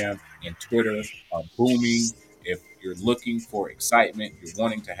 Telegram, and Twitter are booming. If you're looking for excitement, you're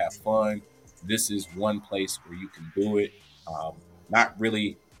wanting to have fun, this is one place where you can do it. Not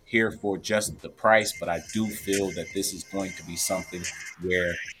really here for just the price, but I do feel that this is going to be something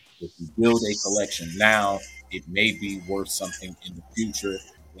where if you build a collection now, it may be worth something in the future,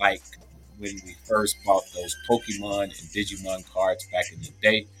 like when we first bought those Pokemon and Digimon cards back in the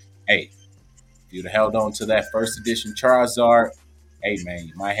day. Hey, if you'd have held on to that first edition Charizard, hey man,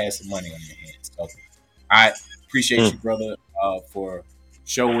 you might have some money on your hands. So I appreciate you, brother, for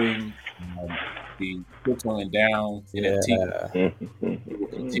showing the Crypto and Down NFT. We will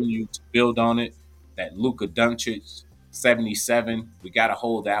continue to build on it. That Luka Doncic 77, we got to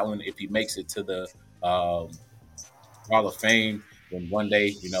hold that one. If he makes it to the Hall of Fame, then one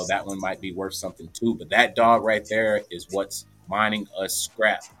day, that one might be worth something too. But that dog right there is what's mining us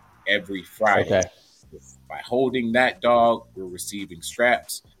scrap every Friday. Okay. By holding that dog, we're receiving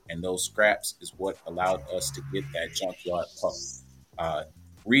scraps, and those scraps is what allowed us to get that junkyard pup.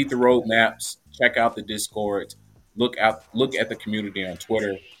 Read the roadmaps, check out the Discord, look at the community on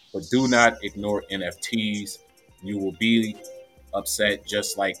Twitter, but do not ignore NFTs. You will be upset,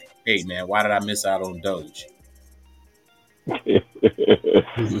 just like, hey man, why did I miss out on Doge?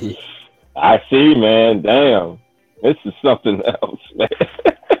 I see, man. Damn, this is something else, man.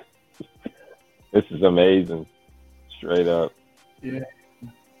 This is amazing, straight up. Yeah.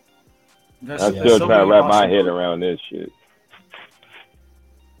 I'm still so trying to many wrap my awesome- head around this shit.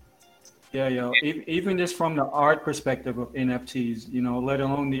 Yeah, yo. Even just from the art perspective of NFTs, let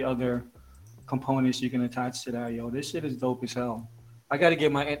alone the other components you can attach to that, yo. This shit is dope as hell. I gotta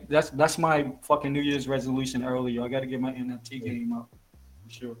get that's my fucking New Year's resolution early, yo. I gotta get my NFT game up. For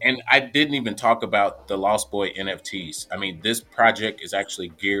sure. And I didn't even talk about the Lost Boy NFTs. I mean, this project is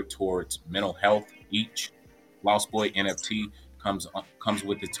actually geared towards mental health. Each Lost Boy NFT comes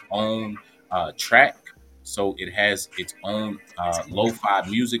with its own track. So it has its own lo-fi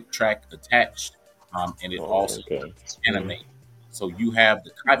music track attached, and it also animates. So you have the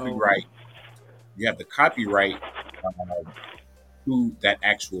copyright. You have the copyright to that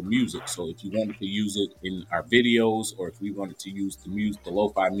actual music. So if you wanted to use it in our videos, or if we wanted to use the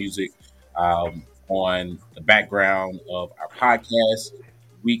lo-fi music on the background of our podcast,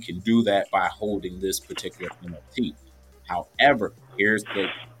 we can do that by holding this particular NFT. However, here's the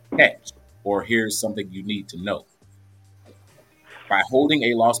catch, or here's something you need to know. By holding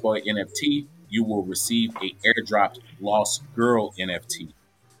a Lost Boy NFT, you will receive a airdropped Lost Girl NFT.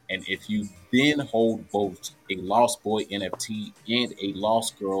 And if you then hold both a Lost Boy NFT and a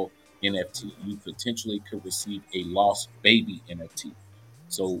Lost Girl NFT, you potentially could receive a Lost Baby NFT.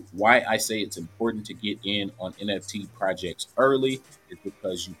 So why I say it's important to get in on NFT projects early is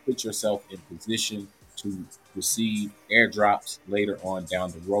because you put yourself in position to receive airdrops later on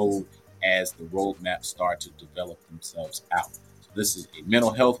down the road as the roadmaps start to develop themselves out. So this is a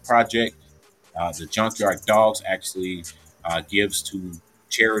mental health project. The Junkyard Dogs actually gives to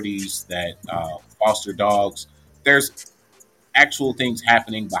charities that foster dogs. There's actual things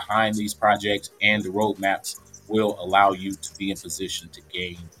happening behind these projects, and the roadmaps will allow you to be in position to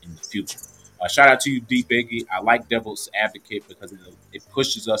gain in the future. Shout out to you, D Biggie. I like Devil's Advocate because it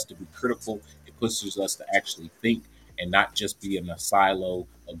pushes us to be critical. It pushes us to actually think and not just be in a silo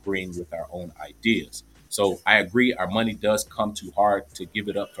agreeing with our own ideas. So I agree, our money does come too hard to give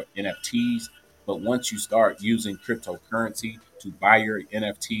it up for NFTs. But once you start using cryptocurrency to buy your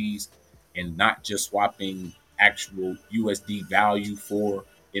NFTs and not just swapping actual USD value for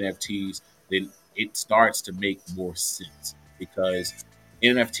NFTs, then it starts to make more sense because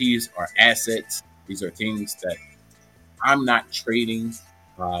NFTs are assets. These are things that I'm not trading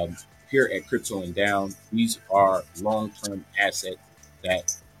here at Crypto and Down. These are long-term assets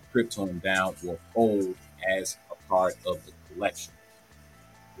that Crypto and Down will hold as a part of the collection.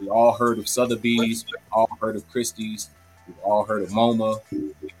 We all heard of Sotheby's. We've all heard of Christie's. We've all heard of MoMA.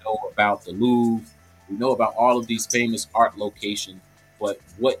 We know about the Louvre. We know about all of these famous art locations. But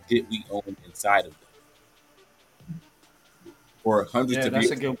what did we own inside of them? For hundreds of that's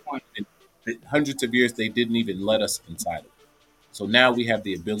years, a good point. hundreds of years, they didn't even let us inside of them. So now we have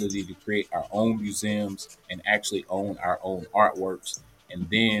the ability to create our own museums and actually own our own artworks, and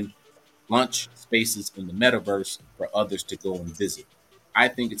then launch spaces in the metaverse for others to go and visit. I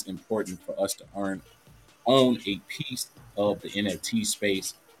think it's important for us to own a piece of the NFT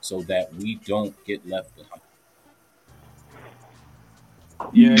space so that we don't get left behind.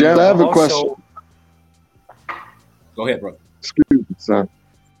 Jen, I have a Also, question. Go ahead, bro. Excuse me, son.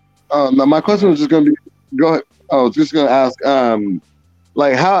 Now my question was just going to be, go ahead. I was just going to ask,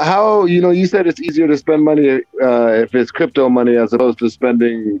 like how you said it's easier to spend money if it's crypto money as opposed to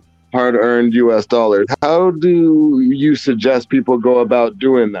spending hard-earned US dollars. How do you suggest people go about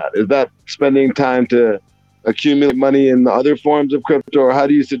doing that? Is that spending time to accumulate money in the other forms of crypto, or how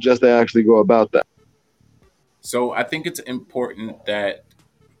do you suggest they actually go about that? So I think it's important that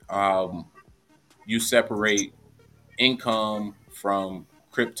you separate income from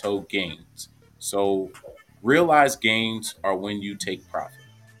crypto gains. So realized gains are when you take profit.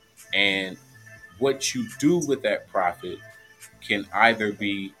 And what you do with that profit can either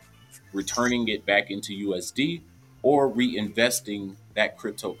be returning it back into USD or reinvesting that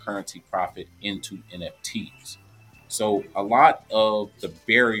cryptocurrency profit into NFTs. So a lot of the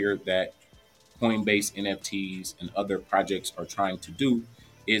barrier that Coinbase NFTs and other projects are trying to do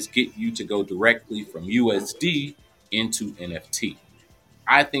is get you to go directly from USD into NFT.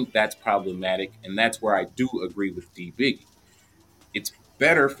 I think that's problematic, and that's where I do agree with D Biggie. It's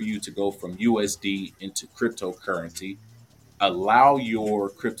better for you to go from USD into cryptocurrency, allow your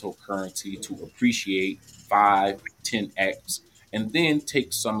cryptocurrency to appreciate 5, 10x, and then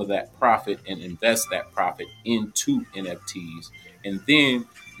take some of that profit and invest that profit into NFTs. And then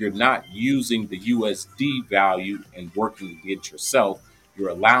you're not using the USD value and working to get yourself. You're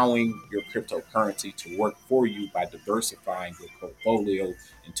allowing your cryptocurrency to work for you by diversifying your portfolio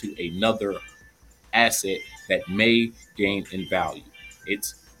into another asset that may gain in value.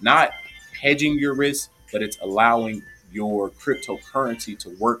 It's not hedging your risk, but it's allowing your cryptocurrency to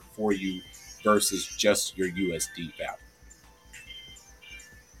work for you versus just your USD value.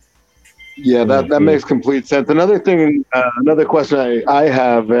 Yeah, that makes complete sense. Another thing, another question I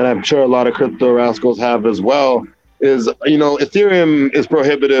have, and I'm sure a lot of crypto rascals have as well, is Ethereum is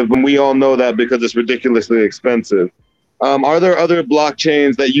prohibitive, and we all know that because it's ridiculously expensive. Are there other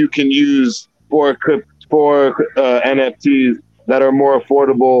blockchains that you can use for NFTs that are more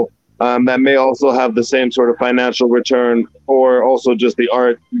affordable, that may also have the same sort of financial return, or also just the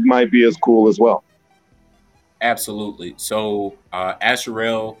art might be as cool as well? Absolutely. So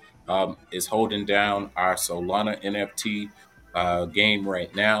Asherel is holding down our Solana NFT game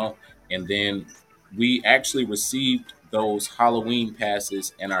right now. And then we actually received those Halloween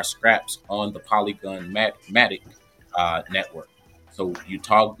passes and our scraps on the Polygon Matic network. So you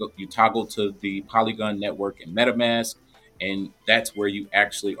toggle to the Polygon network in MetaMask, and that's where you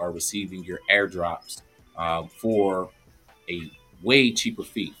actually are receiving your airdrops for a way cheaper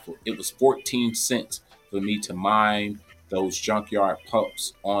fee. It was 14 cents for me to mine those junkyard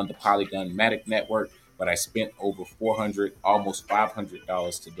pups on the Polygon Matic network, but I spent over $400, almost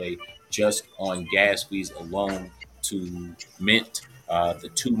 $500 today just on gas fees alone to mint the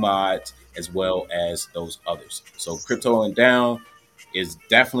two mods as well as those others. So Crypto and Down, is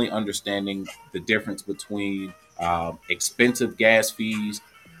definitely understanding the difference between expensive gas fees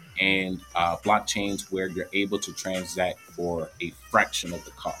and blockchains where you're able to transact for a fraction of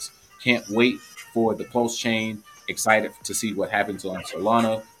the cost. Can't wait for the Pulse chain. Excited to see what happens on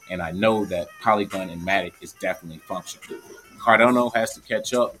Solana. And I know that Polygon and Matic is definitely functional. Cardano has to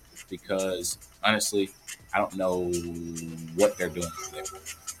catch up because honestly, I don't know what they're doing there.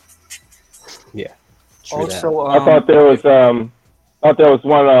 Yeah. True that. Also, I thought there was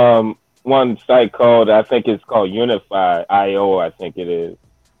one site called, I think it's called Unify.io, I think it is.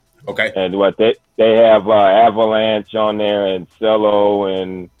 Okay. And what they have Avalanche on there and Cello,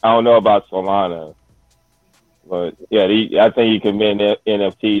 and I don't know about Solana, but yeah, I think you can mint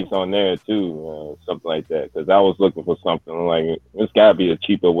NFTs on there too, something like that. Because I was looking for something like it's got to be a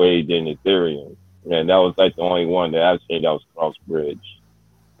cheaper way than Ethereum, and that was like the only one that I've seen that was cross-bridge.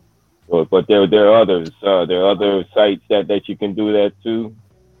 But there are others. There are other sites that you can do that too.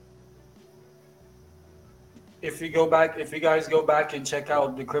 if you guys go back and check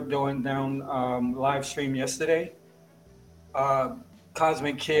out the Crypto and Down live stream yesterday,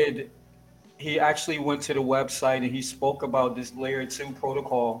 Cosmic Kid, he actually went to the website and he spoke about this layer 2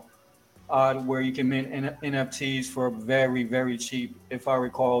 protocol where you can mint NFTs for very, very cheap, if I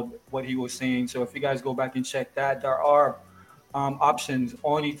recall what he was saying. So if you guys go back and check that, there are options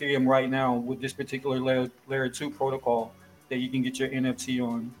on Ethereum right now with this particular layer 2 protocol that you can get your NFT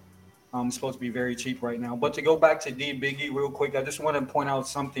on. It's supposed to be very cheap right now. But to go back to D Biggie real quick, I just want to point out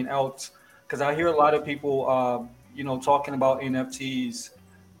something else because I hear a lot of people, talking about NFTs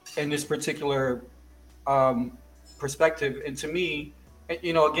in this particular perspective. And to me,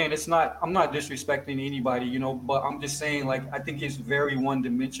 again, I'm not disrespecting anybody, but I'm just saying, like, I think it's very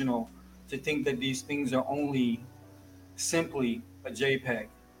one-dimensional to think that these things are only simply a JPEG.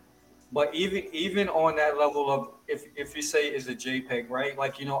 But even on that level of if you say is a JPEG, right?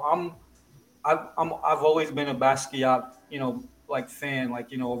 Like, I've always been a Basquiat, like fan,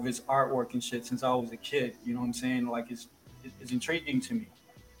 like, of his artwork and shit since I was a kid. You know what I'm saying? Like it's intriguing to me.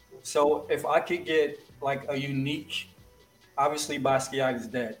 So if I could get like a unique, obviously Basquiat is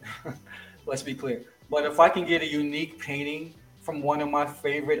dead. Let's be clear. But if I can get a unique painting from one of my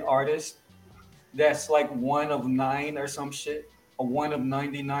favorite artists, that's like one of 9 or some shit, a one of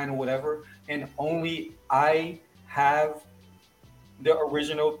 99 or whatever, and only I have the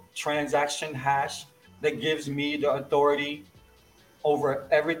original transaction hash that gives me the authority over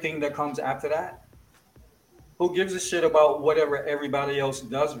everything that comes after that. Who gives a shit about whatever everybody else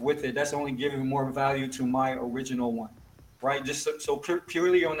does with it? That's only giving more value to my original one, right? Just so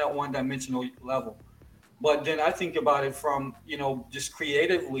purely on that one-dimensional level. But then I think about it from, just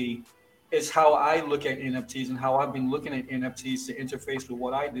creatively, is how I look at NFTs and how I've been looking at NFTs to interface with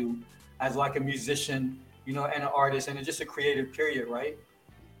what I do as like a musician, and an artist, and it's just a creative period, right?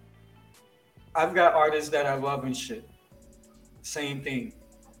 I've got artists that I love and shit. Same thing.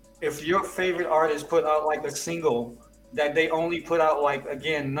 If your favorite artist put out like a single that they only put out like,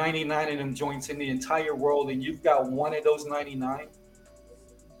 again, 99 of them joints in the entire world, and you've got one of those 99,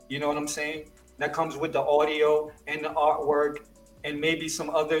 you know what I'm saying? That comes with the audio and the artwork and maybe some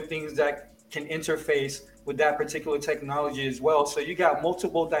other things that can interface with that particular technology as well. So you got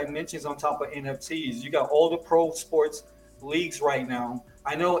multiple dimensions on top of NFTs. You got all the pro sports leagues right now.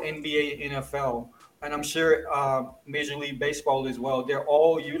 I know NBA, NFL, and I'm sure Major League Baseball as well. They're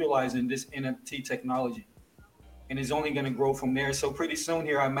all utilizing this NFT technology, and it's only going to grow from there. So pretty soon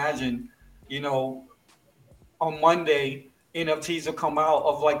here, I imagine, on Monday, NFTs will come out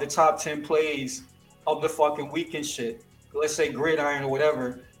of like the top 10 plays of the fucking week and shit. Let's say Gridiron or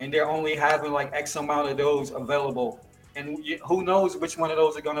whatever, and they're only having like X amount of those available. And who knows which one of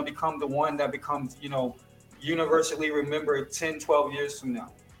those are going to become the one that becomes, universally remembered 10, 12 years from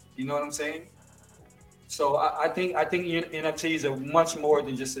now. You know what I'm saying? So I think NFTs are much more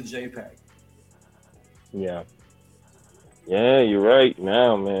than just a JPEG. Yeah. Yeah, you're right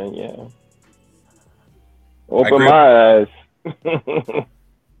now, man. Yeah. Open my eyes.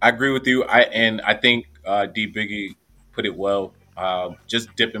 I agree with you. I think D Biggie put it well.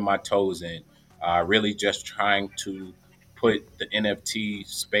 Just dipping my toes in, really just trying to put the NFT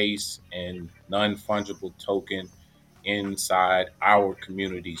space and non-fungible token inside our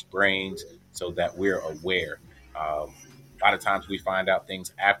community's brains so that we're aware. A lot of times we find out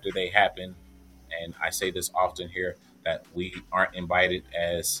things after they happen, and I say this often here that we aren't invited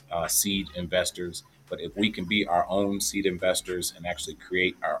as seed investors. But if we can be our own seed investors and actually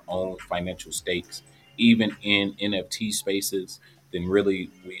create our own financial stakes, even in NFT spaces, then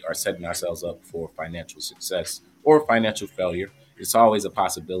really we are setting ourselves up for financial success or financial failure. It's always a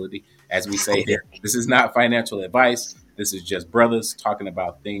possibility. As we say here, this is not financial advice. This is just brothers talking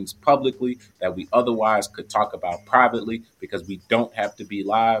about things publicly that we otherwise could talk about privately, because we don't have to be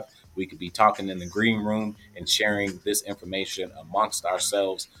live. We could be talking in the green room and sharing this information amongst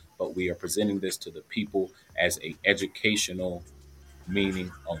ourselves, but we are presenting this to the people as a educational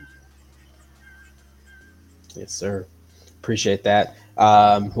meaning only. Yes, sir. Appreciate that.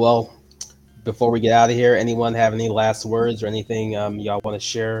 Well, before we get out of here, anyone have any last words or anything y'all want to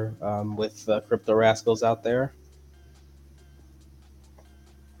share with Crypto Rascals out there?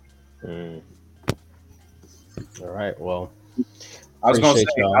 All right. Well, I was gonna say,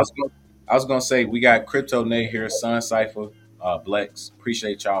 appreciate y'all. I was gonna say, we got Crypto Nate here, Sun Cipher, Blex.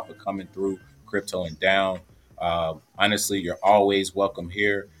 Appreciate y'all for coming through Crypto and Down. Honestly, you're always welcome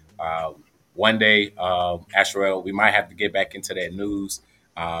here. One day, Asherel, we might have to get back into that news,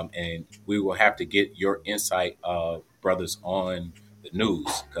 and we will have to get your insight, brothers, on the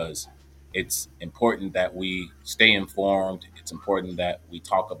news, because it's important that we stay informed. It's important that we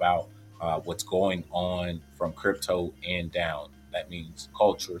talk about what's going on from crypto and down. That means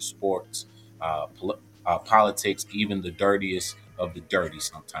culture, sports, politics, even the dirtiest of the dirty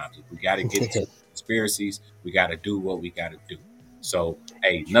sometimes. If we got to get into conspiracies, we got to do what we got to do. So,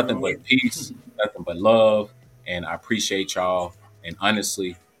 hey, nothing but peace, nothing but love, and I appreciate y'all. And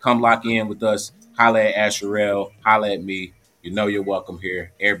honestly, come lock in with us. Holla at Asherel, holla at me. You know you're welcome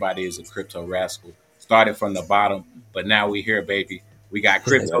here. Everybody is a crypto rascal. Started from the bottom, but now we here, baby. We got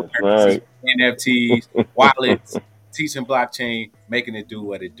cryptocurrency, NFTs, wallets, teaching blockchain, making it do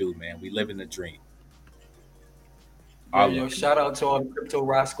what it do, man. We living the dream. Yeah, shout out to all the crypto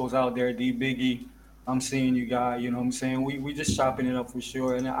rascals out there, D Biggie. I'm seeing you guys, you know what I'm saying? We just chopping it up for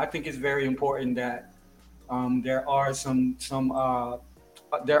sure. And I think it's very important that there are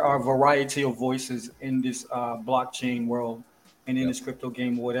there are a variety of voices in this blockchain world and in this crypto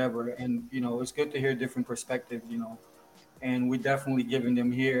game or whatever. And, you know, it's good to hear different perspectives, you know, and we're definitely giving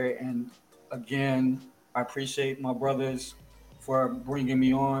them here. And again, I appreciate my brothers for bringing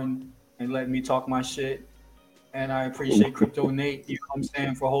me on and letting me talk my shit. And I appreciate Crypto Nate, you know what I'm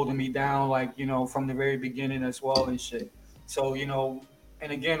saying, for holding me down, like, you know, from the very beginning as well and shit. So, you know,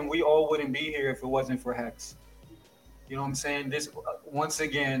 and again, we all wouldn't be here if it wasn't for Hex. You know what I'm saying? This once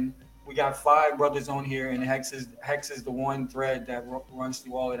again, we got 5 brothers on here, and Hex is the one thread that runs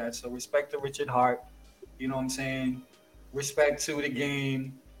through all of that. So respect to Richard Hart, you know what I'm saying? Respect to the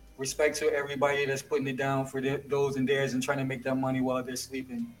game. Respect to everybody that's putting it down for those and theirs and trying to make that money while they're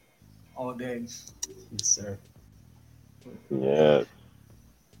sleeping all day. Yes, sir. Yes.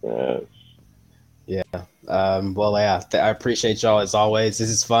 Yes. Yeah. Well, yeah, I appreciate y'all as always. This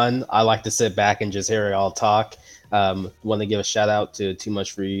is fun. I like to sit back and just hear y'all talk. Want to give a shout out to Too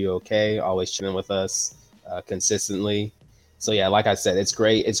Much For You, okay? Always chilling with us consistently. So yeah, like I said, it's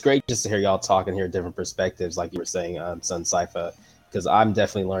great. It's great just to hear y'all talk and hear different perspectives, like you were saying, Sun Cypher, because I'm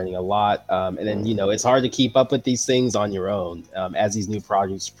definitely learning a lot. And then, you know, it's hard to keep up with these things on your own as these new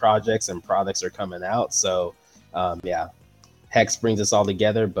projects and products are coming out. So yeah, Hex brings us all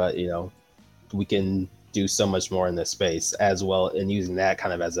together, but you know, we can do so much more in this space as well, and using that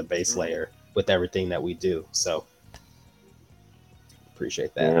kind of as a base layer with everything that we do. So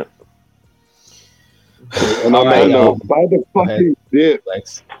appreciate that. Yeah. And on that note, buy the fucking dip.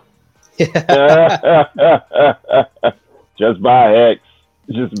 Lex. Just buy X.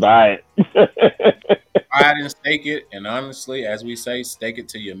 Just buy it. Buy it and stake it. And honestly, as we say, stake it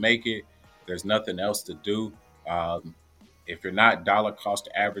till you make it. There's nothing else to do. If you're not dollar cost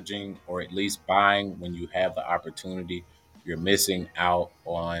averaging, or at least buying when you have the opportunity, you're missing out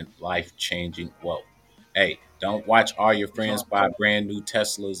on life-changing wealth. Hey, don't watch all your friends buy brand new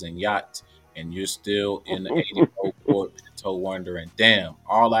Teslas and yachts, and you're still in the 80 Ford Pinto wondering, damn,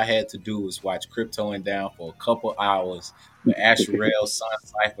 all I had to do was watch Crypto and Down for a couple hours with Asherel, Sun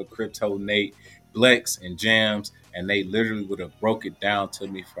Cypher, Crypto Nate, Blex, and Jams, and they literally would have broke it down to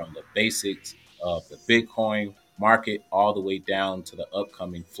me from the basics of the Bitcoin market all the way down to the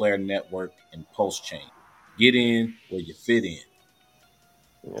upcoming Flare network and Pulse chain. Get in where you fit in.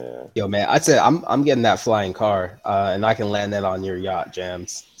 Yeah. Yo, man, I said I'm getting that flying car, and I can land that on your yacht,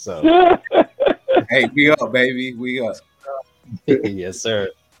 Jams. So Hey, we up, baby. We up. yes, sir.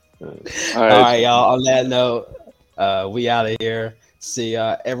 All All right. right, y'all. On that note, we out of here. See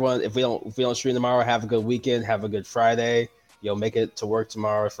everyone. If we don't stream tomorrow, have a good weekend. Have a good Friday. You'll make it to work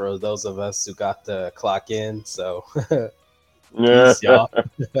tomorrow for those of us who got to clock in. So Yeah. peace, y'all.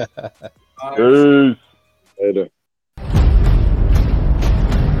 Peace. Later.